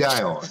hill we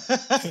die on. Yeah.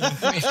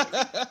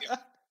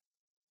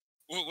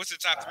 What's the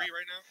top 3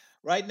 right now?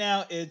 Right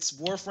now, it's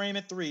Warframe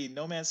at 3,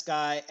 No Man's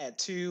Sky at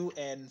 2,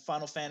 and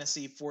Final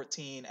Fantasy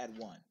 14 at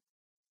 1.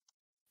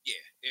 Yeah,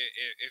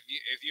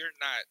 if you're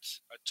not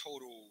a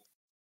total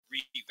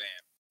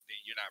revamp, then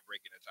you're not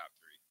breaking the top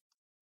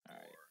 3. All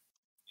right.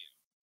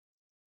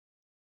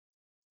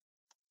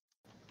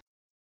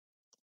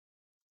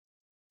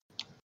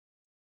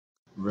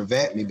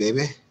 Revamp me,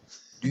 baby.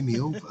 Do me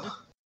over.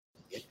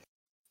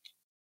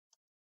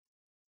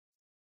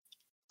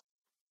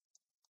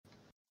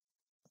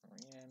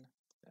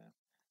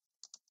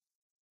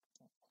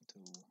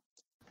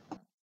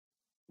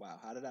 Wow,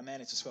 how did I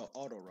manage to spell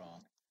auto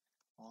wrong?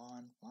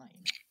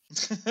 Online.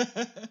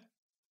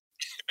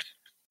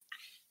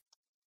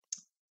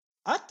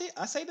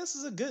 I say this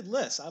is a good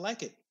list. I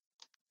like it.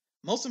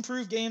 Most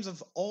improved games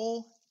of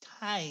all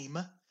time.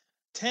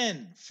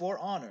 10, For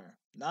Honor.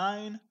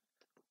 9,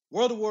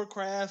 World of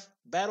Warcraft,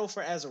 Battle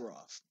for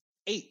Azeroth.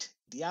 8,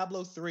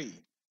 Diablo 3.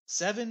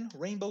 7,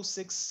 Rainbow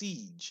Six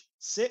Siege.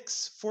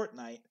 6,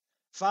 Fortnite.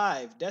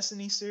 5,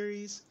 Destiny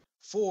series.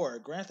 4,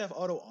 Grand Theft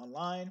Auto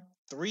Online.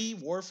 3,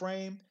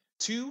 Warframe.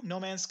 2, No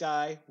Man's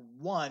Sky.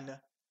 1,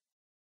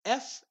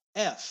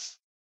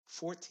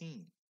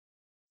 FF14.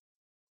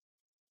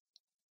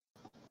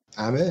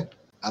 I'm in.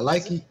 I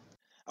like it.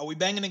 Are we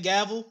banging the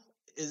gavel?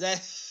 Is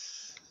that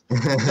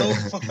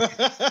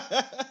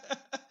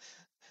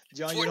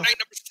John? Fortnite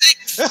number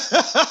 6.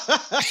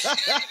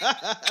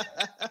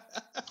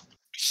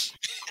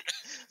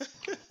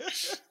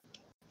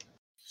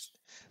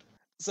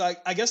 So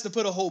I guess to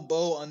put a whole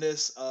bow on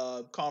this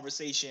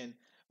conversation,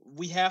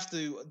 we have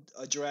to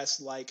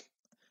address, like,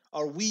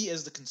 are we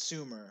as the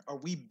consumer, are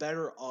we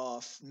better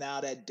off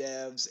now that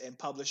devs and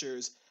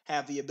publishers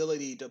have the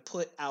ability to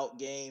put out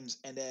games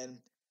and then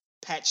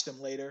patch them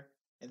later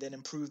and then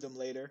improve them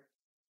later?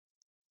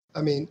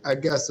 I mean, I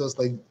guess so. It's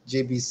like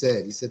JB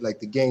said. He said, like,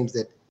 the games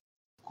that,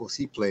 of course,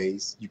 he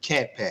plays, you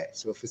can't patch.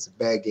 So if it's a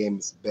bad game,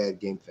 it's a bad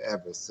game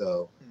forever.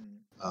 So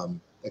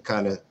that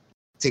kind of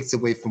takes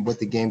away from what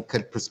the game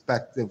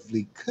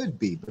prospectively could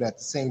be. But at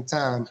the same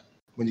time,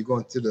 when you go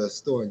into the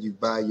store and you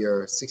buy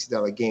your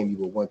 $60 game, you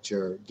will want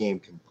your game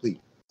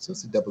complete. So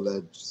it's a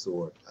double-edged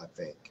sword, I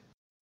think.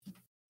 And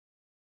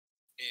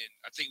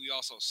I think we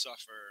also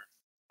suffer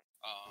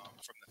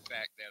from the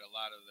fact that a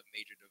lot of the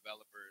major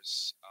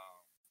developers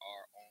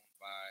are owned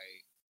by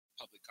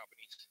public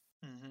companies,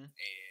 and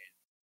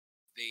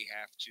they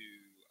have to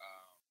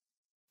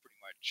pretty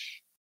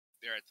much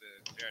they're at the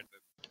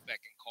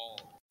beck and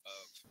call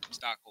of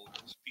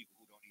stockholders,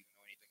 people who don't even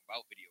know anything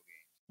about video games.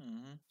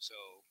 So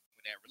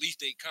when that release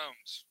date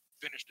comes,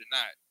 finished or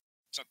not,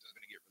 something's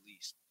going to get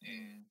released,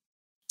 and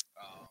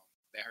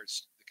that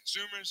hurts the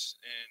consumers,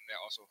 and that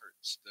also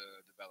hurts the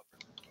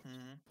developers.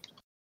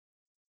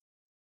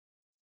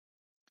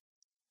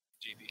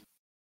 JB.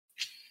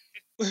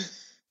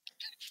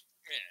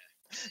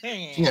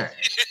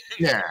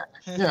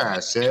 Yeah,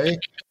 say.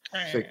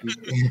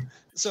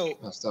 So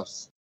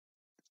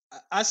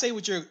I say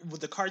with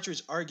the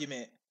cartridge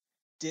argument,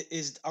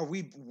 are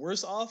we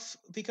worse off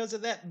because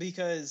of that?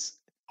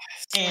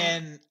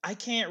 And I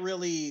can't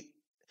really,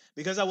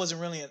 because I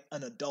wasn't really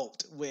an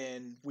adult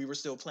when we were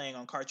still playing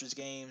on cartridge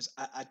games.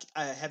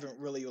 I haven't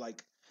really,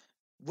 like,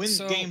 when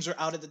games were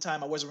out at the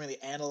time, I wasn't really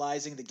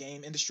analyzing the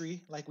game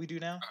industry like we do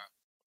now.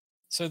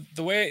 So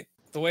the way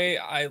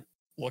I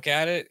look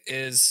at it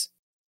is,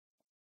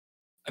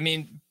 I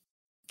mean,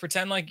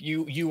 pretend like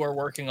you are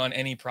working on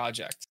any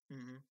project.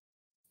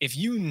 If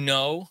you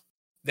know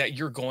that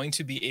you're going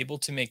to be able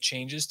to make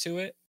changes to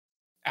it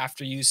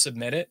after you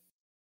submit it,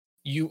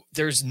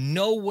 there's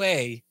no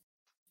way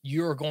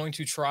you're going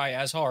to try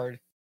as hard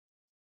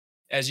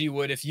as you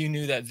would if you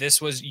knew that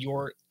this was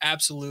your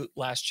absolute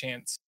last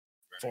chance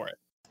for it.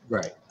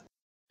 Right.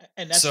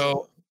 And that's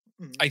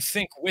I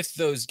think with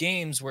those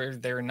games where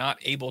they're not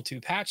able to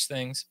patch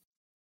things,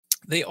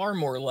 they are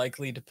more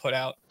likely to put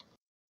out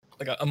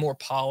like a more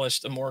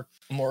polished, a more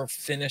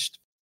finished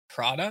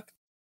product.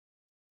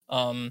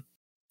 I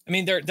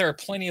mean, there are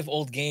plenty of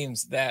old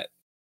games that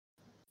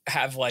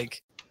have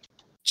like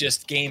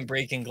just game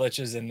breaking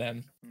glitches in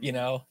them, you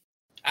know,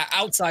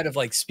 outside of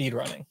like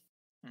speedrunning.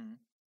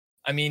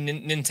 I mean,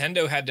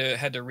 Nintendo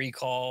had to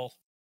recall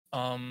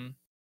one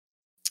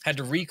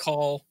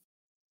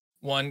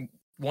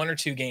or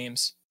two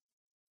games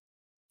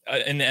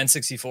in the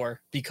N64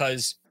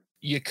 because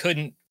you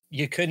couldn't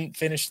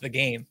finish the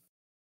game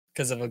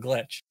because of a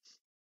glitch.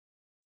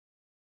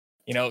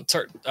 You know,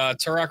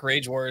 Turok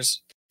Rage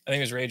Wars, I think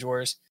it was Rage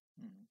Wars.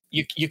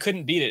 You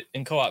couldn't beat it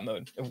in co-op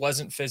mode. It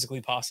wasn't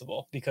physically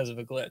possible because of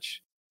a glitch.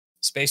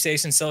 Space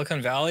Station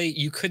Silicon Valley,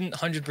 you couldn't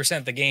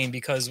 100% the game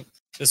because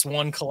this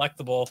one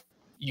collectible,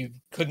 you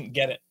couldn't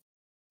get it.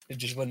 It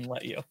just wouldn't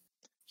let you.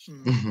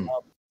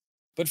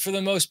 But for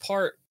the most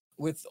part,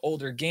 with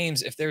older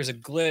games, if there's a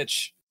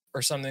glitch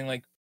or something,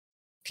 like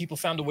people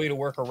found a way to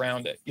work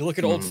around it. You look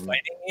at old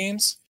fighting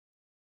games,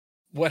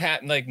 what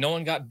happened? Like no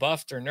one got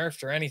buffed or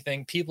nerfed or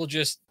anything. People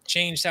just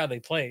changed how they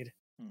played.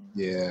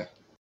 Yeah.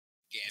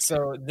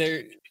 So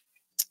there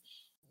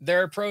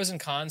are pros and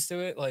cons to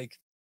it. Like,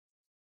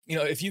 you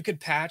know, if you could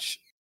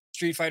patch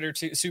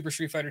Super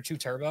Street Fighter 2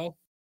 Turbo,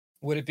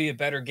 would it be a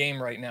better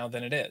game right now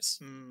than it is?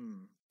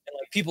 And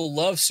like people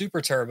love Super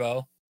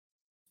Turbo,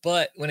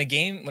 but when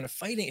a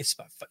fighting,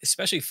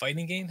 especially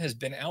fighting game, has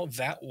been out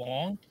that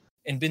long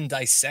and been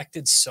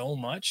dissected so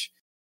much,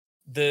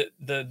 the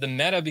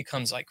meta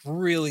becomes like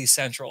really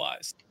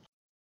centralized.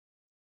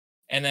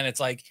 And then it's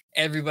like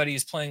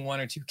everybody's playing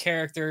one or two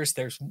characters.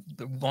 There's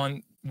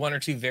one or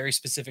two very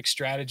specific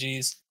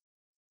strategies.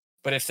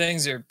 But if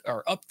things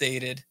are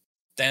updated,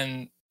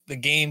 then the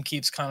game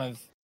keeps kind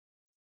of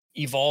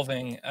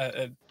evolving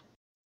at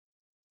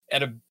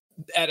a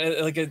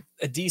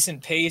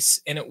decent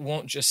pace, and it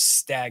won't just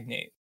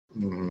stagnate.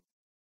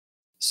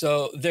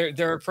 So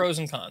there are pros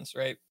and cons,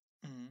 right?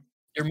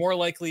 You're more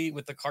likely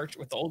with the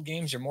old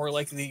games, you're more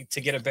likely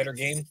to get a better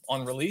game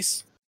on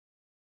release.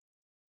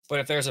 But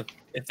if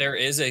there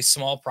is a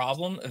small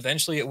problem,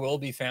 eventually it will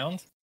be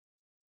found,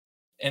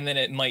 and then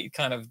it might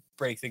kind of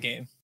break the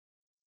game.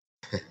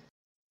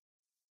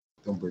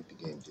 Don't break the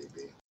game,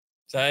 JB.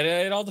 So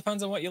it all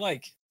depends on what you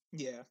like.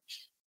 Yeah.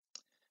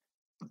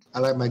 I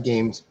like my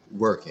games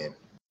working.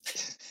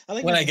 I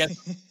like when I get,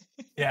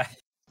 yeah.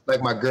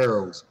 Like my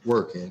girls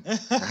working.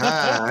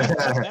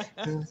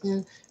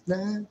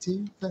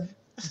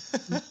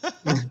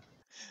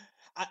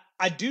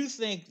 I do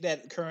think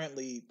that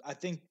currently, I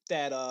think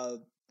that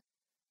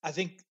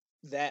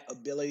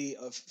ability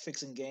of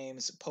fixing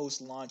games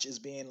post-launch is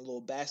being a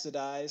little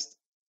bastardized,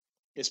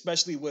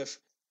 especially with,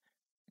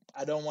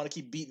 I don't want to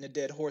keep beating the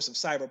dead horse of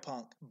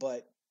Cyberpunk,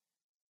 but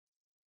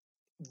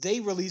they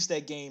released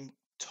that game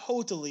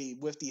totally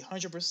with the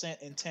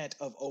 100% intent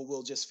of, oh,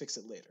 we'll just fix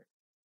it later.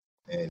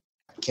 And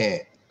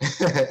can't.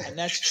 And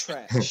that's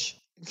trash.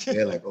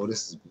 They're like, oh,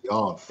 this is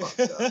beyond fucked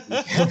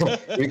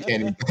up. We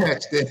can't even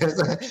patch this.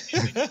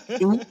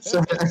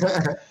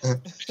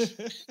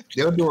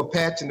 They'll do a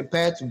patch, and the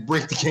patch will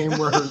break the game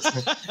words.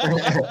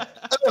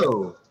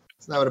 Oh,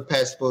 it's not what a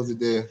patch is supposed to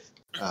do.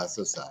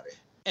 So sorry.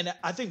 And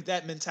I think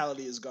that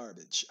mentality is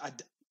garbage.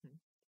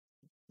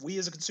 We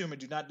as a consumer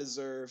do not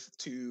deserve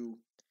to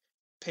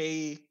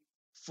pay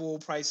full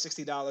price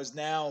 $60.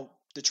 Now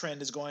the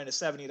trend is going to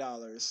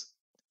 $70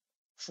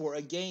 for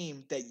a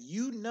game that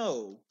you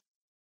know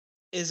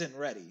isn't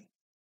ready,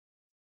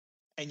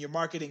 and you're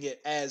marketing it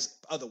as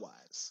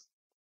otherwise.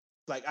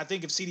 Like, I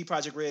think if CD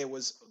Projekt Red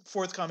was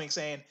forthcoming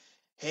saying,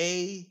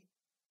 hey,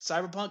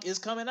 Cyberpunk is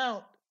coming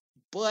out,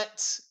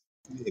 but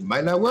it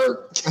might not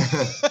work.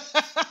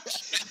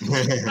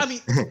 I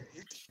mean,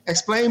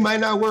 explain might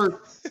not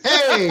work.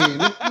 Hey,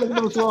 look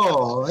at what's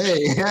wrong.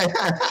 Hey.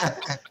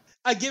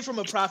 I get from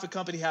a profit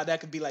company how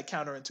that could be like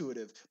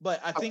counterintuitive, but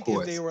I think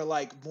if they were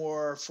like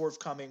more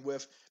forthcoming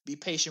with, be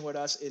patient with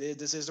us.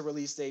 This is the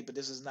release date, but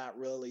this is not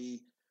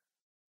really.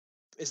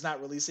 It's not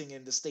releasing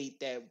in the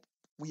state that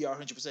we are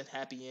 100%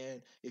 happy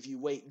in. If you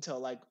wait until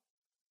like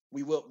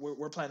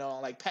we're planning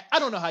on like, I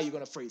don't know how you're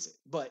gonna phrase it,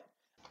 but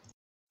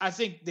I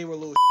think they were a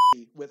little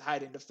with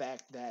hiding the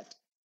fact that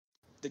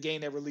the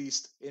game that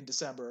released in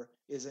December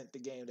isn't the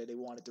game that they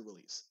wanted to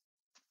release.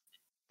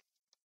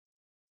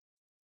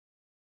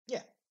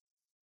 Yeah.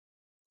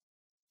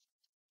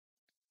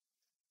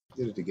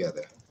 Get it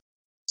together,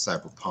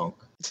 Cyberpunk,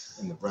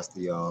 and the rest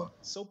of y'all.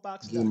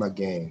 Soapbox. Give me my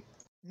game.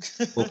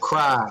 We'll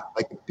cry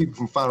like the people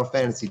from Final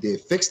Fantasy did.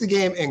 Fix the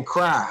game and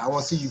cry. I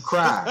want to see you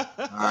cry.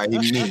 All right, you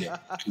mean it.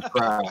 You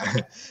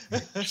cry.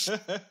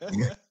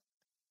 You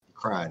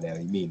cry now.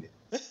 You mean it.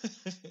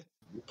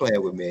 You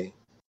playing with me.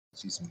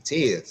 See some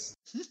tears.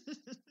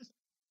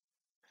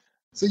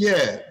 So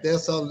yeah,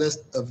 there's a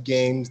list of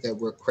games that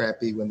were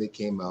crappy when they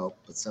came out,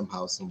 but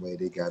somehow, some way,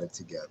 they got it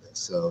together.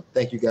 So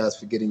thank you guys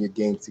for getting your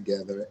games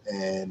together,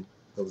 and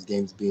those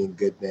games being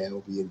good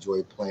now. We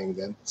enjoy playing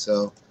them.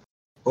 So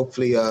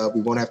hopefully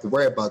we won't have to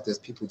worry about this.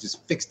 People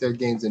just fix their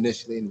games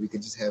initially, and we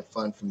can just have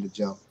fun from the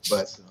jump.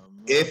 But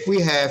if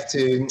we have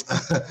to,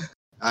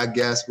 I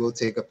guess we'll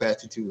take a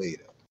patch or two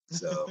later.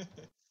 So,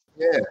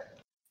 yeah.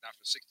 Not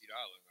for $60.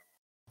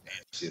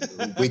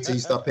 Wait till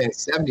you start paying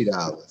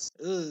 $70.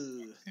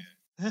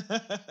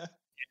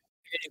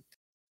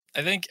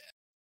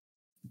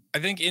 I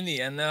think in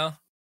the end though,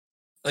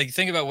 like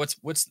think about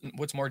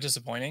what's more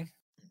disappointing,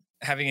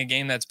 having a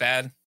game that's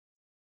bad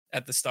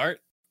at the start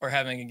or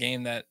having a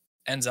game that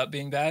ends up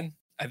being bad.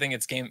 I think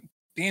it's game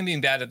being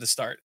bad at the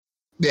start.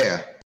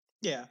 Yeah.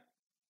 Yeah.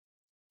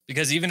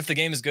 Because even if the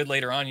game is good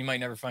later on, you might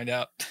never find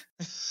out.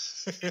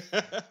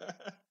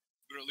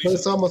 But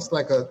it's almost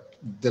like a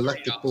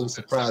delectable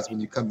surprise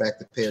when you come back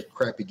to play a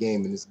crappy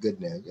game and it's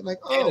good now. You're like,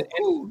 oh,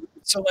 cool.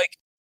 So like,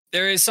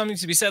 there is something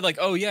to be said, like,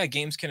 oh yeah,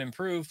 games can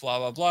improve, blah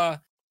blah blah.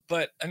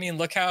 But I mean,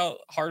 look how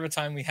hard of a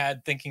time we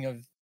had thinking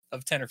of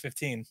 10 or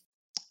 15.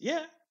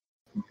 Yeah.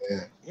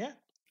 Yeah.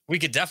 We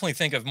could definitely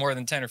think of more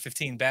than 10 or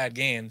 15 bad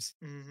games.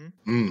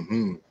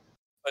 Mm-hmm.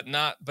 But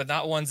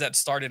not ones that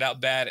started out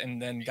bad and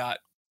then got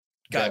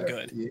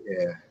good.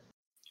 Yeah.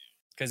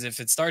 Because if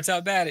it starts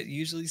out bad, it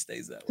usually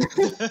stays that way.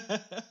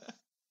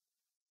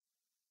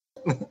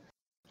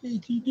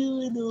 What you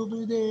doing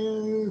over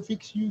there?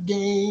 Fix your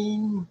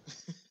game.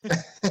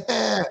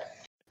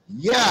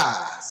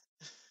 Yes.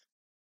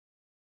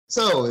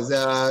 So is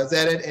that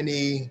it?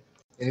 Any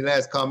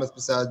last comments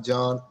besides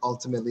John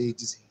ultimately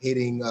just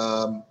hating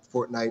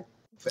Fortnite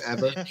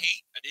forever?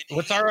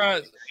 What's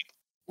our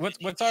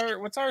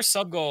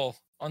sub goal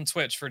on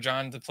Twitch for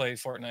John to play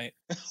Fortnite?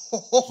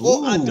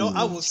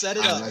 I will set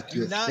it up. Like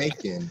you're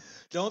thinking.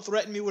 Don't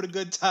threaten me with a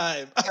good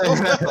time.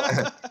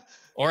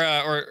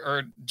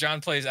 or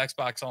John plays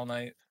Xbox all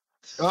night.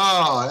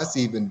 Oh, that's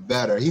even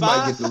better. He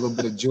might get a little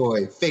bit of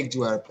joy, fake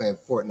joy out of playing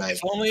Fortnite.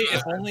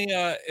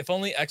 If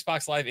only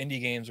Xbox Live indie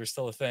games were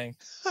still a thing.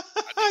 I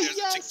think there's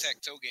a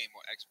tic-tac-toe game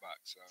on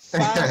Xbox.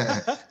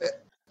 So.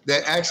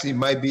 That actually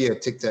might be a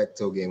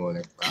tic-tac-toe game on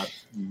Xbox.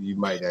 You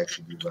might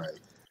actually be right.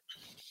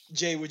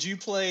 Jay, would you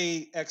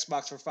play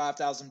Xbox for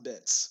 5,000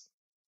 bits?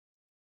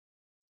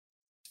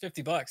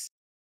 $50.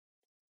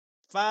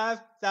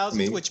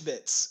 5,000 Twitch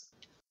bits.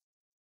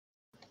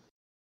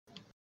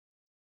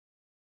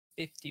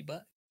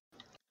 $50.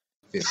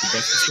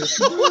 $50.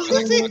 What was he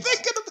thinking about?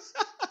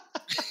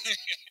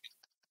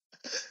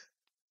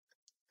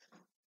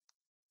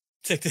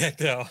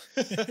 Tic-tac-toe.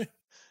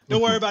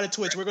 Don't worry about it,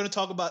 Twitch. We're going to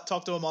talk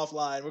to him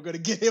offline. We're going to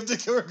get him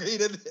to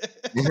read it.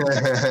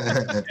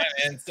 Yeah,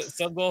 man.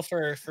 Sub goal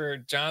for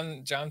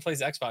John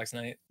plays Xbox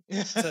night.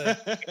 I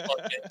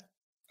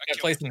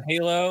play some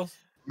Halo.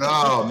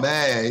 Oh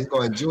man, he's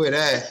going to enjoy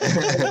that.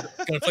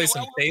 Gonna play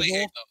some Fable,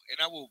 and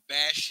I will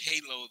bash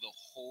Halo the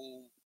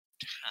whole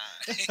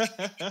time.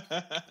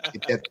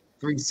 Get that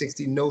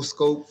 360 no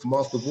scope from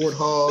off the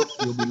Warthog.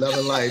 You'll be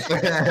loving life.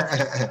 we'll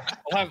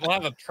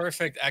have a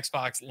perfect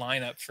Xbox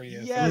lineup for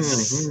you.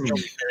 Yes. Mm-hmm.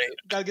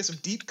 Gotta get some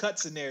deep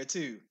cuts in there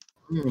too.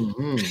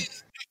 Mm-hmm.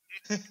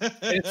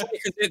 It's funny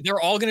because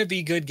they're all gonna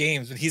be good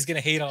games, but he's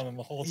gonna hate on them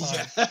the whole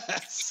time.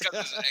 Yes.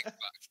 Because it's an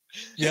Xbox.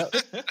 Yep.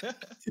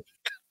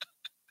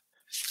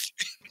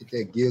 Get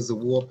that Gears of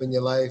War up in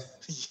your life.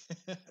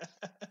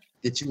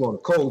 Get you on a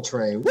cold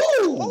train. Woo!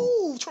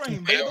 Oh,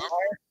 train, baby. I'm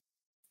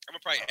gonna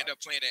probably end up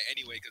playing that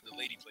anyway because the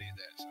lady plays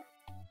that. So.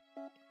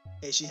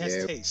 Hey, she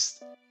has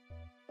taste.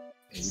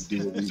 And we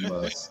do what we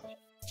must.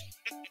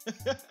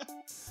 All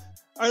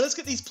right, let's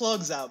get these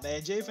plugs out,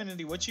 man.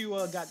 Jayfinity, what you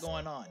got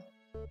going on?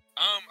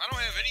 I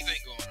don't have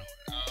anything going on.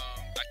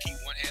 I keep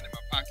one hand in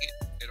my pocket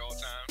at all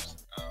times,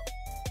 and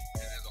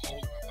there's a hole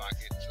in my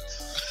pocket.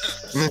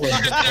 So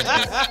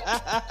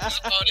that's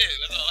about it.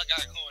 That's all I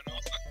got going on.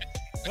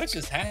 What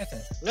just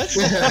happened? Let's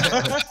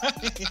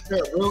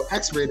real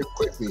X-rated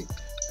quickly.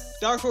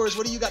 Dark Horse,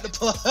 what do you got to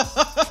plug?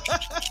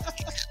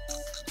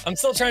 I'm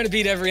still trying to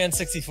beat every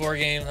N64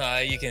 game.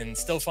 You can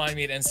still find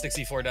me at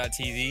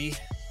n64.tv.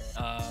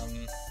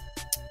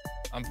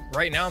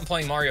 Right now I'm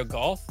playing Mario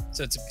Golf,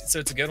 so it's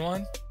a good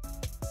one.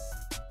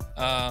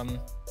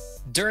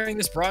 During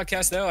this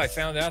broadcast, though, I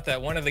found out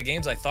that one of the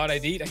games I thought I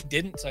beat, I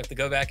didn't, so I have to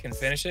go back and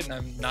finish it, and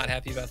I'm not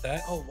happy about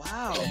that. Oh,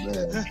 wow. Oh,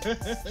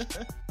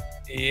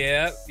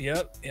 Yep.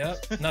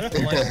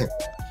 Nothing like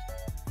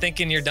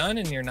thinking you're done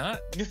and you're not.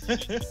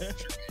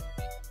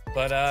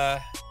 But,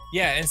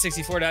 yeah,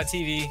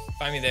 n64.tv,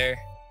 find me there.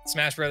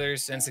 Smash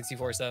Brothers,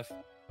 N64 stuff.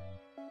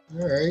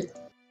 All right.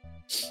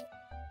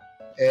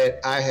 And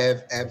I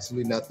have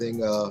absolutely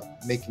nothing.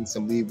 Making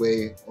some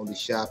leeway on the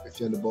shop. If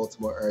you're in the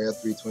Baltimore area,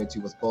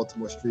 322 West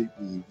Baltimore Street.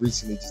 We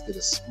recently just did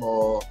a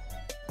small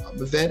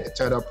event. It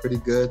turned out pretty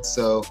good.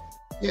 So,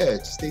 yeah,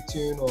 just stay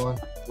tuned on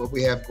what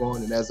we have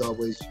going. And as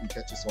always, you can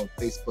catch us on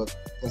Facebook,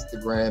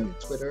 Instagram, and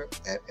Twitter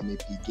at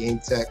MAP Game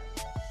Tech.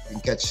 You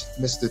can catch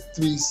Mr.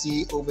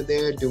 3C over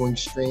there doing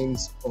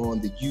streams on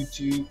the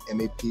YouTube,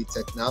 MAP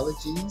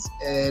Technologies.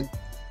 And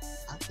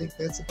I think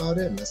that's about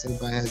it, unless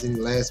anybody has any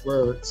last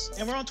words.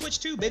 And we're on Twitch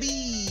too,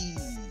 baby.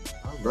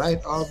 All right.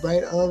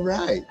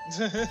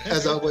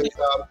 As always,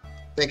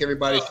 thank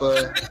everybody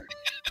for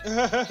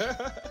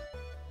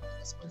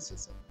Somebody said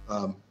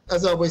something.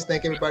 As always,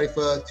 thank everybody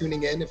for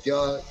tuning in. If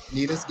y'all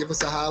need us, give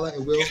us a holler,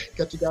 and we'll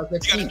catch you guys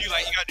next week. You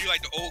gotta do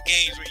like the old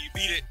games when you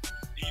beat it,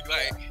 and you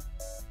like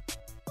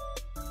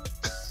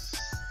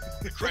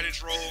the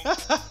credits roll.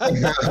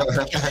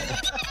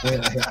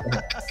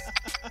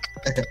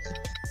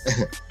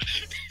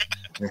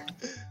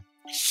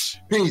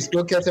 Peace.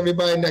 We'll catch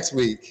everybody next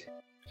week.